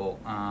difficult.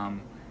 I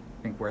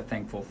think we're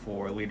thankful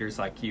for leaders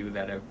like you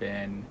that have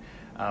been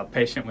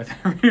patient with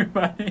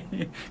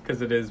everybody,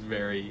 because it is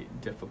very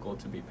difficult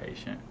to be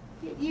patient.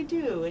 You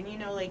do, and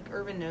like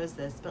Irvin knows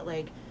this, but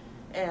like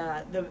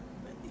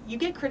you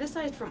get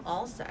criticized from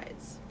all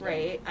sides,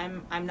 right?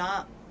 I'm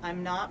not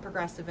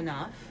progressive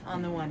enough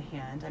on the one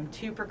hand. I'm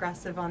too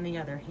progressive on the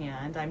other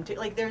hand. I'm too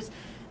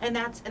and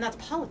that's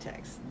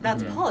politics.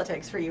 That's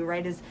politics for you,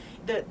 right? Is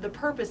the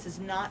purpose is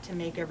not to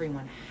make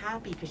everyone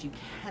happy, because you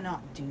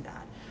cannot do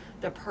that.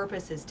 The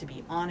purpose is to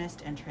be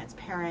honest and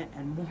transparent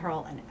and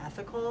moral and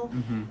ethical,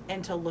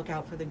 and to look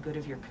out for the good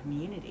of your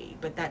community.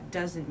 But that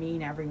doesn't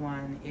mean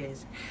everyone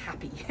is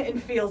happy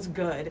and feels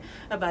good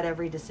about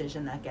every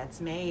decision that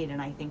gets made.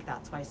 And I think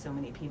that's why so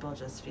many people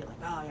just feel like,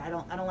 oh, I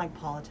don't like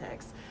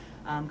politics.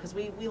 Because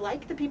we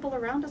like the people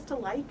around us to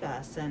like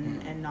us,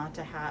 and not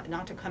to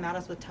come at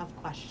us with tough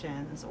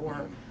questions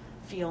or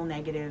feel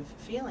negative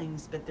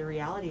feelings. But the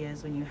reality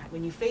is,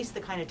 when you face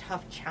the kind of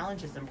tough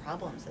challenges and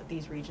problems that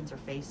this region is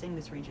facing,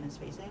 it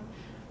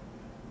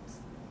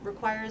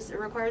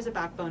requires a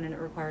backbone, and it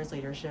requires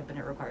leadership, and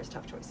it requires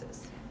tough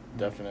choices.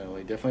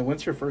 Definitely.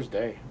 When's your first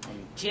day?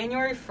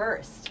 January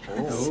 1st.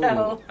 Oh.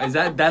 So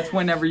that's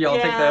whenever y'all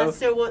take those?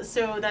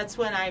 So that's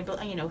when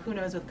who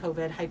knows with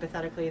COVID,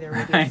 hypothetically there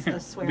will be a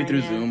swearing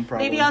Maybe through in. Zoom,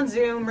 probably. Maybe on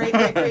Zoom, raise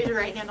your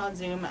right hand on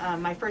Zoom.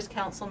 My first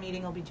council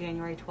meeting will be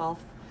January 12th.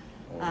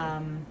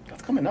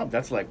 That's coming up.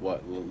 That's like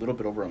what, a little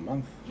bit over a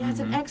month. Yeah, it's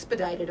an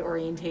expedited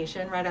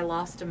orientation, right? I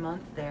lost a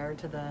month there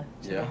to the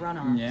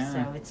runoff. Yeah.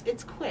 So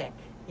it's quick.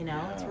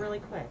 It's really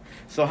quick.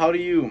 So how do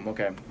you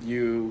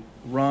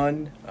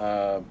run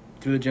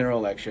through the general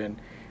election?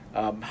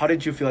 How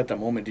did you feel at that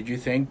moment? Did you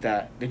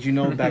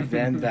know back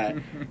then that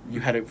you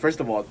had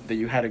first of all, that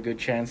you had a good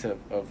chance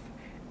of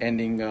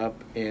ending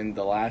up in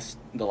the last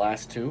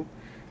two?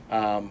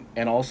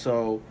 And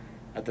also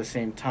at the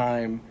same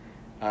time,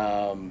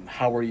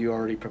 how were you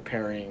already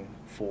preparing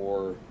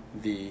for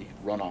the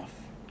runoff?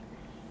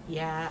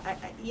 Yeah,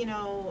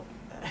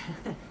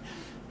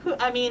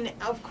 I mean,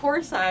 of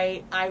course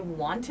I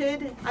ran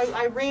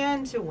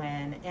to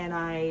win, and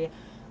I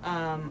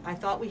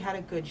thought we had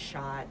a good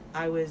shot.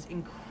 I was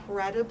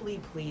incredibly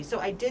pleased. So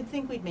I did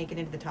think we'd make it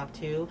into the top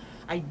 2.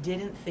 I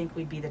didn't think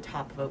we'd be the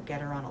top vote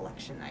getter on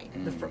election night,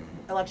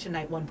 election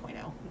night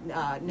 1.0,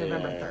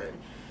 November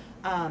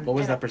 3rd. What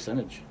was that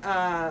percentage?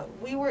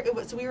 We were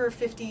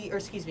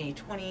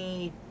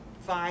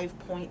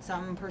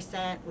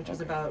 25.some%, which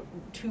was about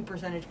 2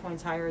 percentage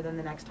points higher than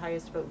the next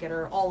highest vote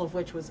getter, all of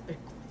which was a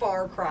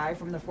far cry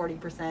from the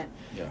 40%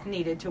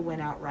 needed to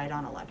win outright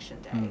on election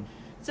day.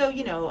 So,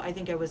 I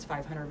think I was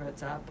 500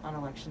 votes up on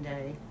election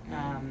day.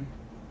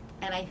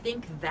 And I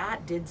think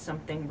that did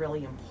something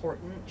really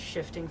important,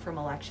 shifting from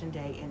election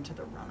day into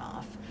the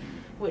runoff,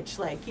 which,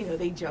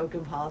 they joke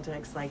in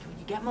politics, you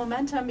get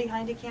momentum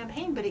behind a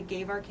campaign, but it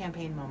gave our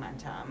campaign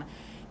momentum.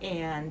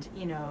 And,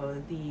 you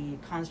know, the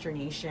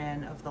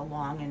consternation of the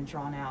long and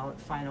drawn out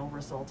final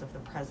result of the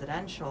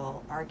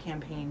presidential, our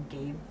campaign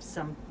gave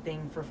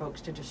something for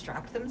folks to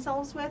distract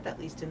themselves with, at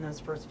least in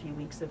those first few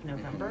weeks of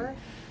November.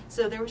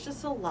 So there was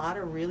just a lot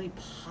of really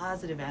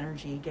positive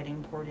energy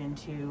getting poured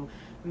into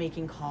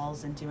making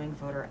calls and doing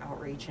voter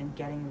outreach and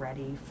getting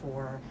ready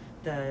for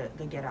the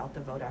get out the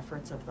vote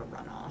efforts of the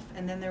runoff.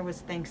 And then there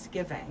was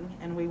Thanksgiving,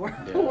 and we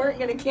weren't going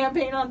to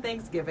campaign on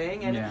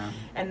Thanksgiving,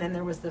 and then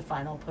there was the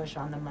final push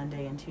on the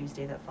Monday and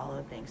Tuesday that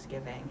followed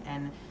Thanksgiving.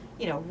 And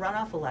you know,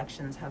 runoff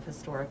elections have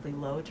historically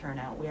low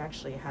turnout. We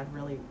actually had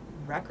really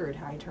record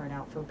high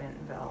turnout for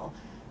Bentonville,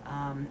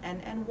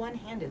 and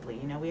one-handedly.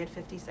 You know, we had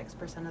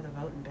 56% of the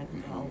vote in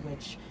Bentonville,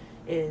 which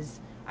is,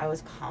 I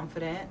was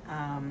confident,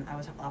 I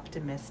was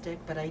optimistic,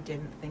 but I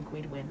didn't think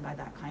we'd win by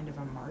that kind of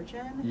a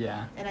margin.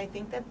 Yeah. And I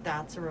think that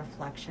that's a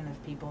reflection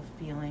of people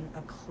feeling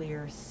a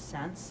clear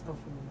sense of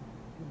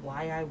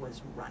why I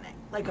was running,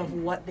 like of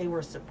what they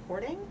were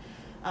supporting,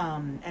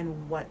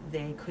 and what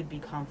they could be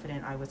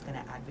confident I was going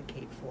to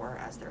advocate for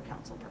as their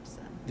council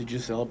person. Did you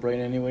celebrate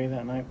anyway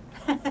that night?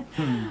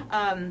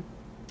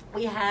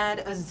 We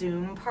had a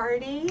Zoom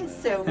party,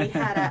 so we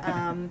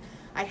had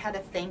I had a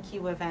thank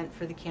you event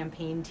for the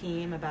campaign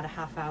team about a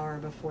half hour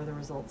before the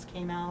results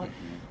came out.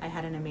 I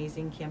had an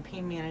amazing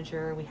campaign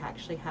manager. We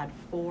actually had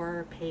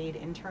 4 paid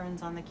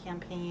interns on the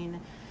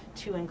campaign,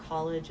 2 in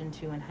college and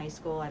 2 in high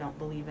school. I don't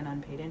believe in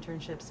unpaid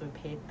internships, so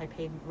I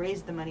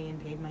raised the money and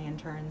paid my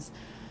interns.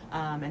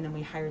 And then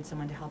we hired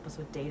someone to help us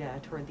with data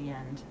toward the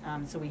end.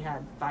 So we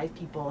had 5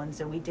 people, and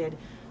so we did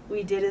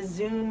a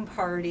Zoom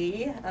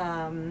party,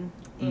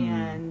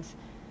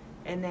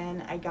 and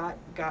then I got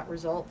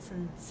results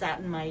and sat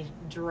in my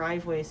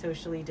driveway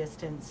socially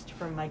distanced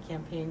from my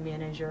campaign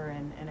manager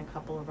and a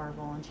couple of our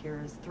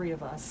volunteers, 3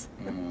 of us,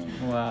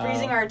 Wow.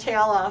 freezing our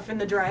tail off in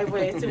the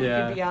driveway so we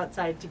could be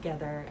outside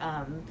together.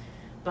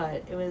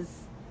 But it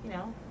was, you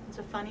know, it's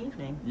a fun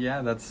evening.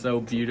 Yeah, that's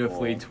so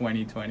beautifully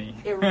 2020.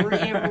 It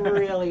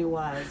really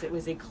was. It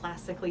was a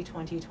classically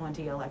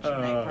 2020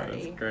 election night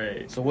party. That's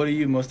great. So what are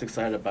you most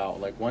excited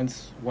about? Like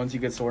once you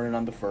get sorted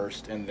on the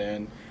 1st, and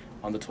then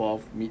on the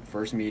 12th,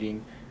 first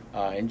meeting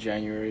in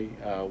January,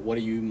 what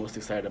are you most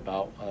excited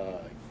about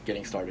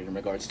getting started in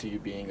regards to you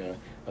being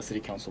a city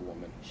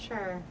councilwoman?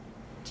 Sure.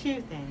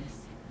 2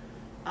 things.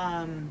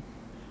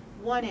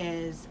 One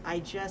is I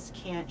just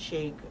can't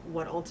shake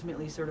what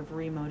ultimately sort of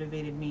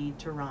remotivated me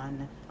to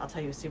run. I'll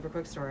tell you a super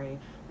quick story.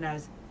 When I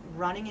was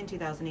running in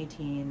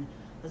 2018,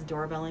 I was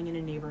doorbelling in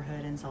a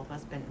neighborhood in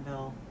Southwest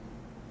Bentonville,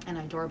 and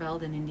I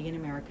doorbelled an Indian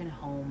American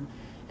home,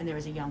 and there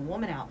was a young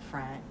woman out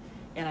front.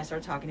 And I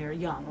started talking to her,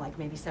 young, like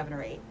maybe 7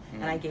 or 8.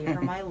 And I gave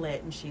her my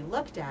lit, and she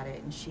looked at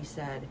it, and she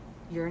said,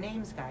 "Your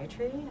name's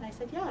Gayatri?" And I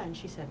said, "Yeah." And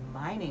she said,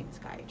 "My name's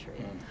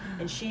Gayatri."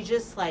 And she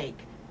just was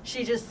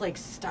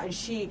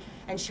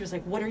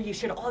like, "What are you?"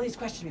 She had all these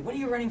questions to me. "What are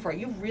you running for? Are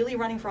you really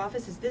running for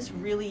office? Is this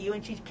really you?"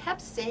 And she kept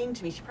saying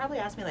to me, she probably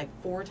asked me like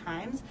 4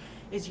 times,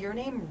 "Is your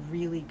name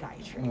really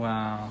Gayatri?"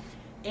 Wow.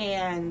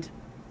 And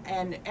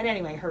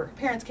anyway, her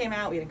parents came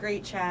out. We had a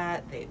great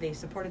chat. They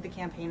supported the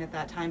campaign at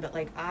that time. But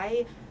like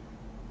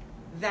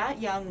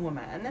that young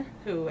woman,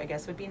 who I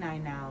guess would be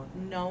 9 now,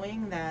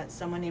 knowing that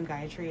someone named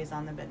Gayatri is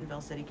on the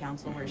Bentonville City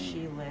Council where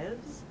she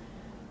lives,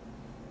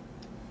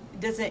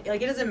 it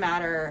doesn't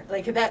matter.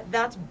 Like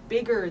that's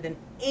bigger than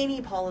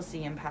any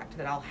policy impact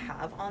that I'll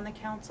have on the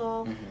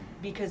council,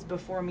 because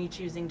before me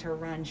choosing to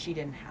run, she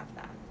didn't have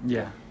that.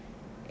 Yeah.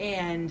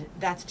 And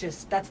that's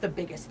the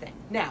biggest thing.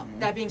 Now,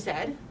 that being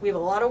said, we have a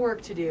lot of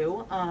work to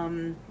do.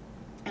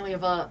 And we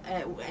have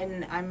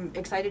and I'm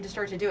excited to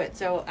start to do it.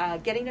 So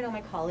getting to know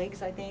my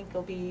colleagues, I think,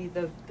 will be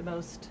the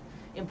most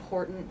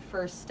important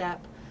first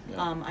step.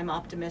 Yeah. I'm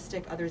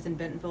optimistic others in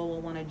Bentonville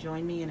will want to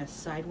join me in a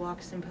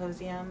sidewalk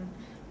symposium.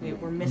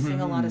 We're missing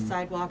a lot of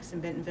sidewalks in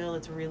Bentonville.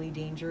 It's really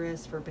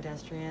dangerous for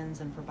pedestrians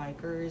and for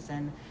bikers,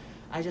 and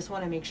I just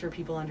want to make sure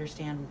people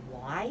understand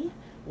why.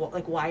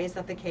 Why is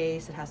that the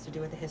case? It has to do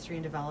with the history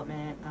and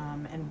development,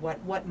 and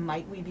what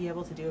might we be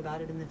able to do about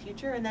it in the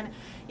future. And then,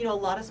 you know, a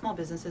lot of small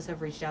businesses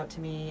have reached out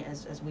to me.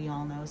 As we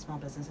all know, small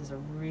businesses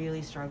are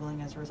really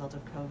struggling as a result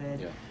of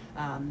COVID.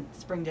 Yeah.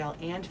 Springdale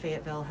and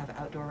Fayetteville have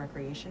outdoor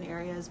recreation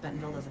areas.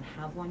 Bentonville doesn't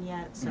have one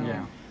yet, so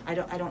I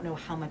don't know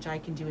how much I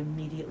can do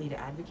immediately to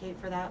advocate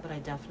for that, but I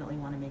definitely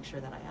want to make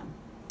sure that I am.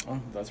 Oh,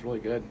 that's really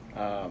good.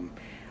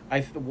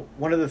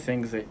 One of the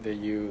things that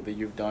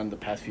you've done the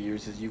past few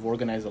years is you've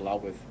organized a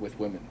lot with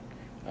women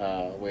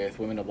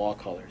of all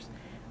colors.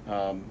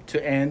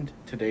 To end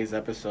today's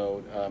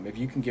episode, if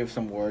you can give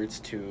some words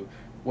to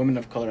women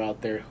of color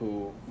out there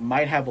who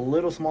might have a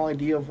little small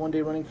idea of one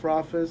day running for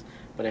office,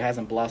 but it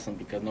hasn't blossomed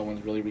because no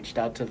one's really reached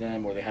out to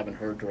them or they haven't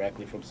heard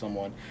directly from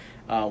someone,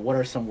 what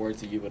are some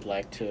words that you would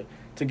like to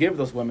give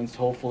those women to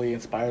hopefully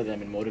inspire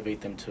them and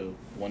motivate them to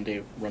one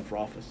day run for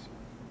office?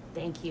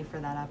 Thank you for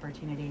that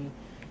opportunity.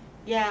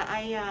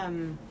 Yeah,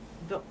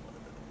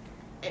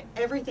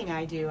 everything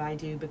I do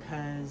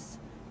because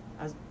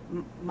I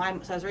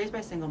was raised by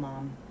a single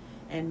mom,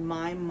 and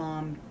my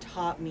mom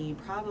taught me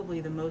probably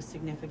the most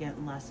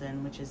significant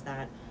lesson, which is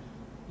that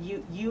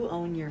you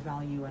own your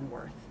value and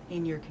worth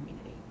in your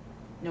community.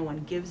 No one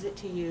gives it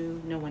to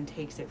you, no one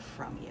takes it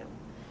from you.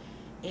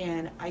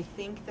 And I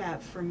think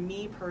that for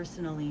me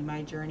personally,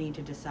 my journey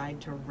to decide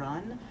to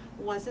run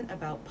wasn't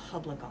about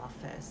public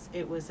office.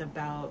 It was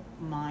about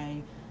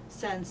my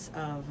sense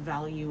of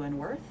value and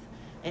worth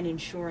and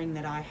ensuring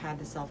that I had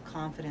the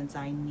self-confidence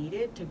I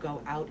needed to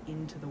go out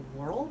into the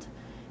world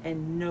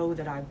and know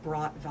that I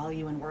brought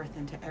value and worth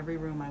into every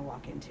room I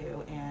walk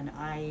into. And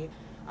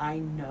I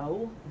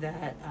know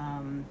that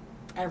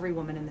every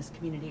woman in this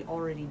community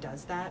already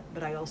does that,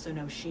 but I also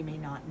know she may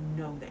not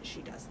know that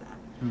she does that.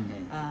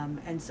 Mm-hmm.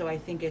 And so I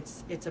think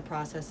it's a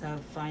process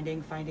of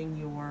finding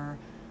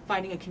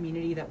a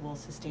community that will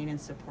sustain and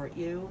support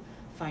you,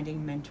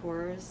 finding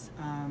mentors.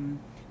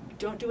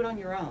 Don't do it on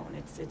your own.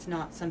 It's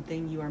not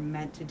something you are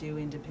meant to do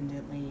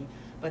independently,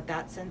 but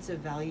that sense of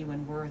value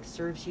and worth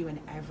serves you in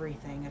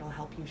everything. It'll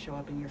help you show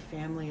up in your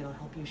family, it'll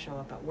help you show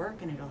up at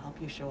work, and it'll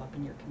help you show up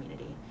in your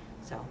community.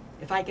 So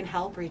if I can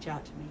help, reach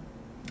out to me.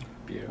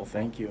 Beautiful. Well,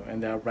 thank you.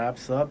 And that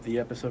wraps up the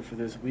episode for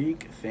this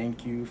week.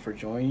 Thank you for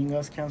joining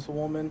us,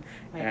 Councilwoman.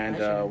 My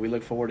pleasure. We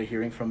look forward to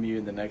hearing from you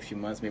in the next few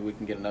months. Maybe we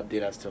can get an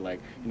update as to,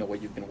 like,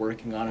 what you've been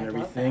working on and I'd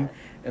love everything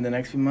that. in the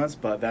next few months.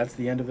 But that's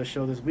the end of the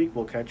show this week.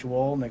 We'll catch you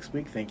all next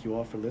week. Thank you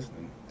all for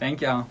listening.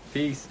 Thank y'all.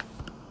 Peace.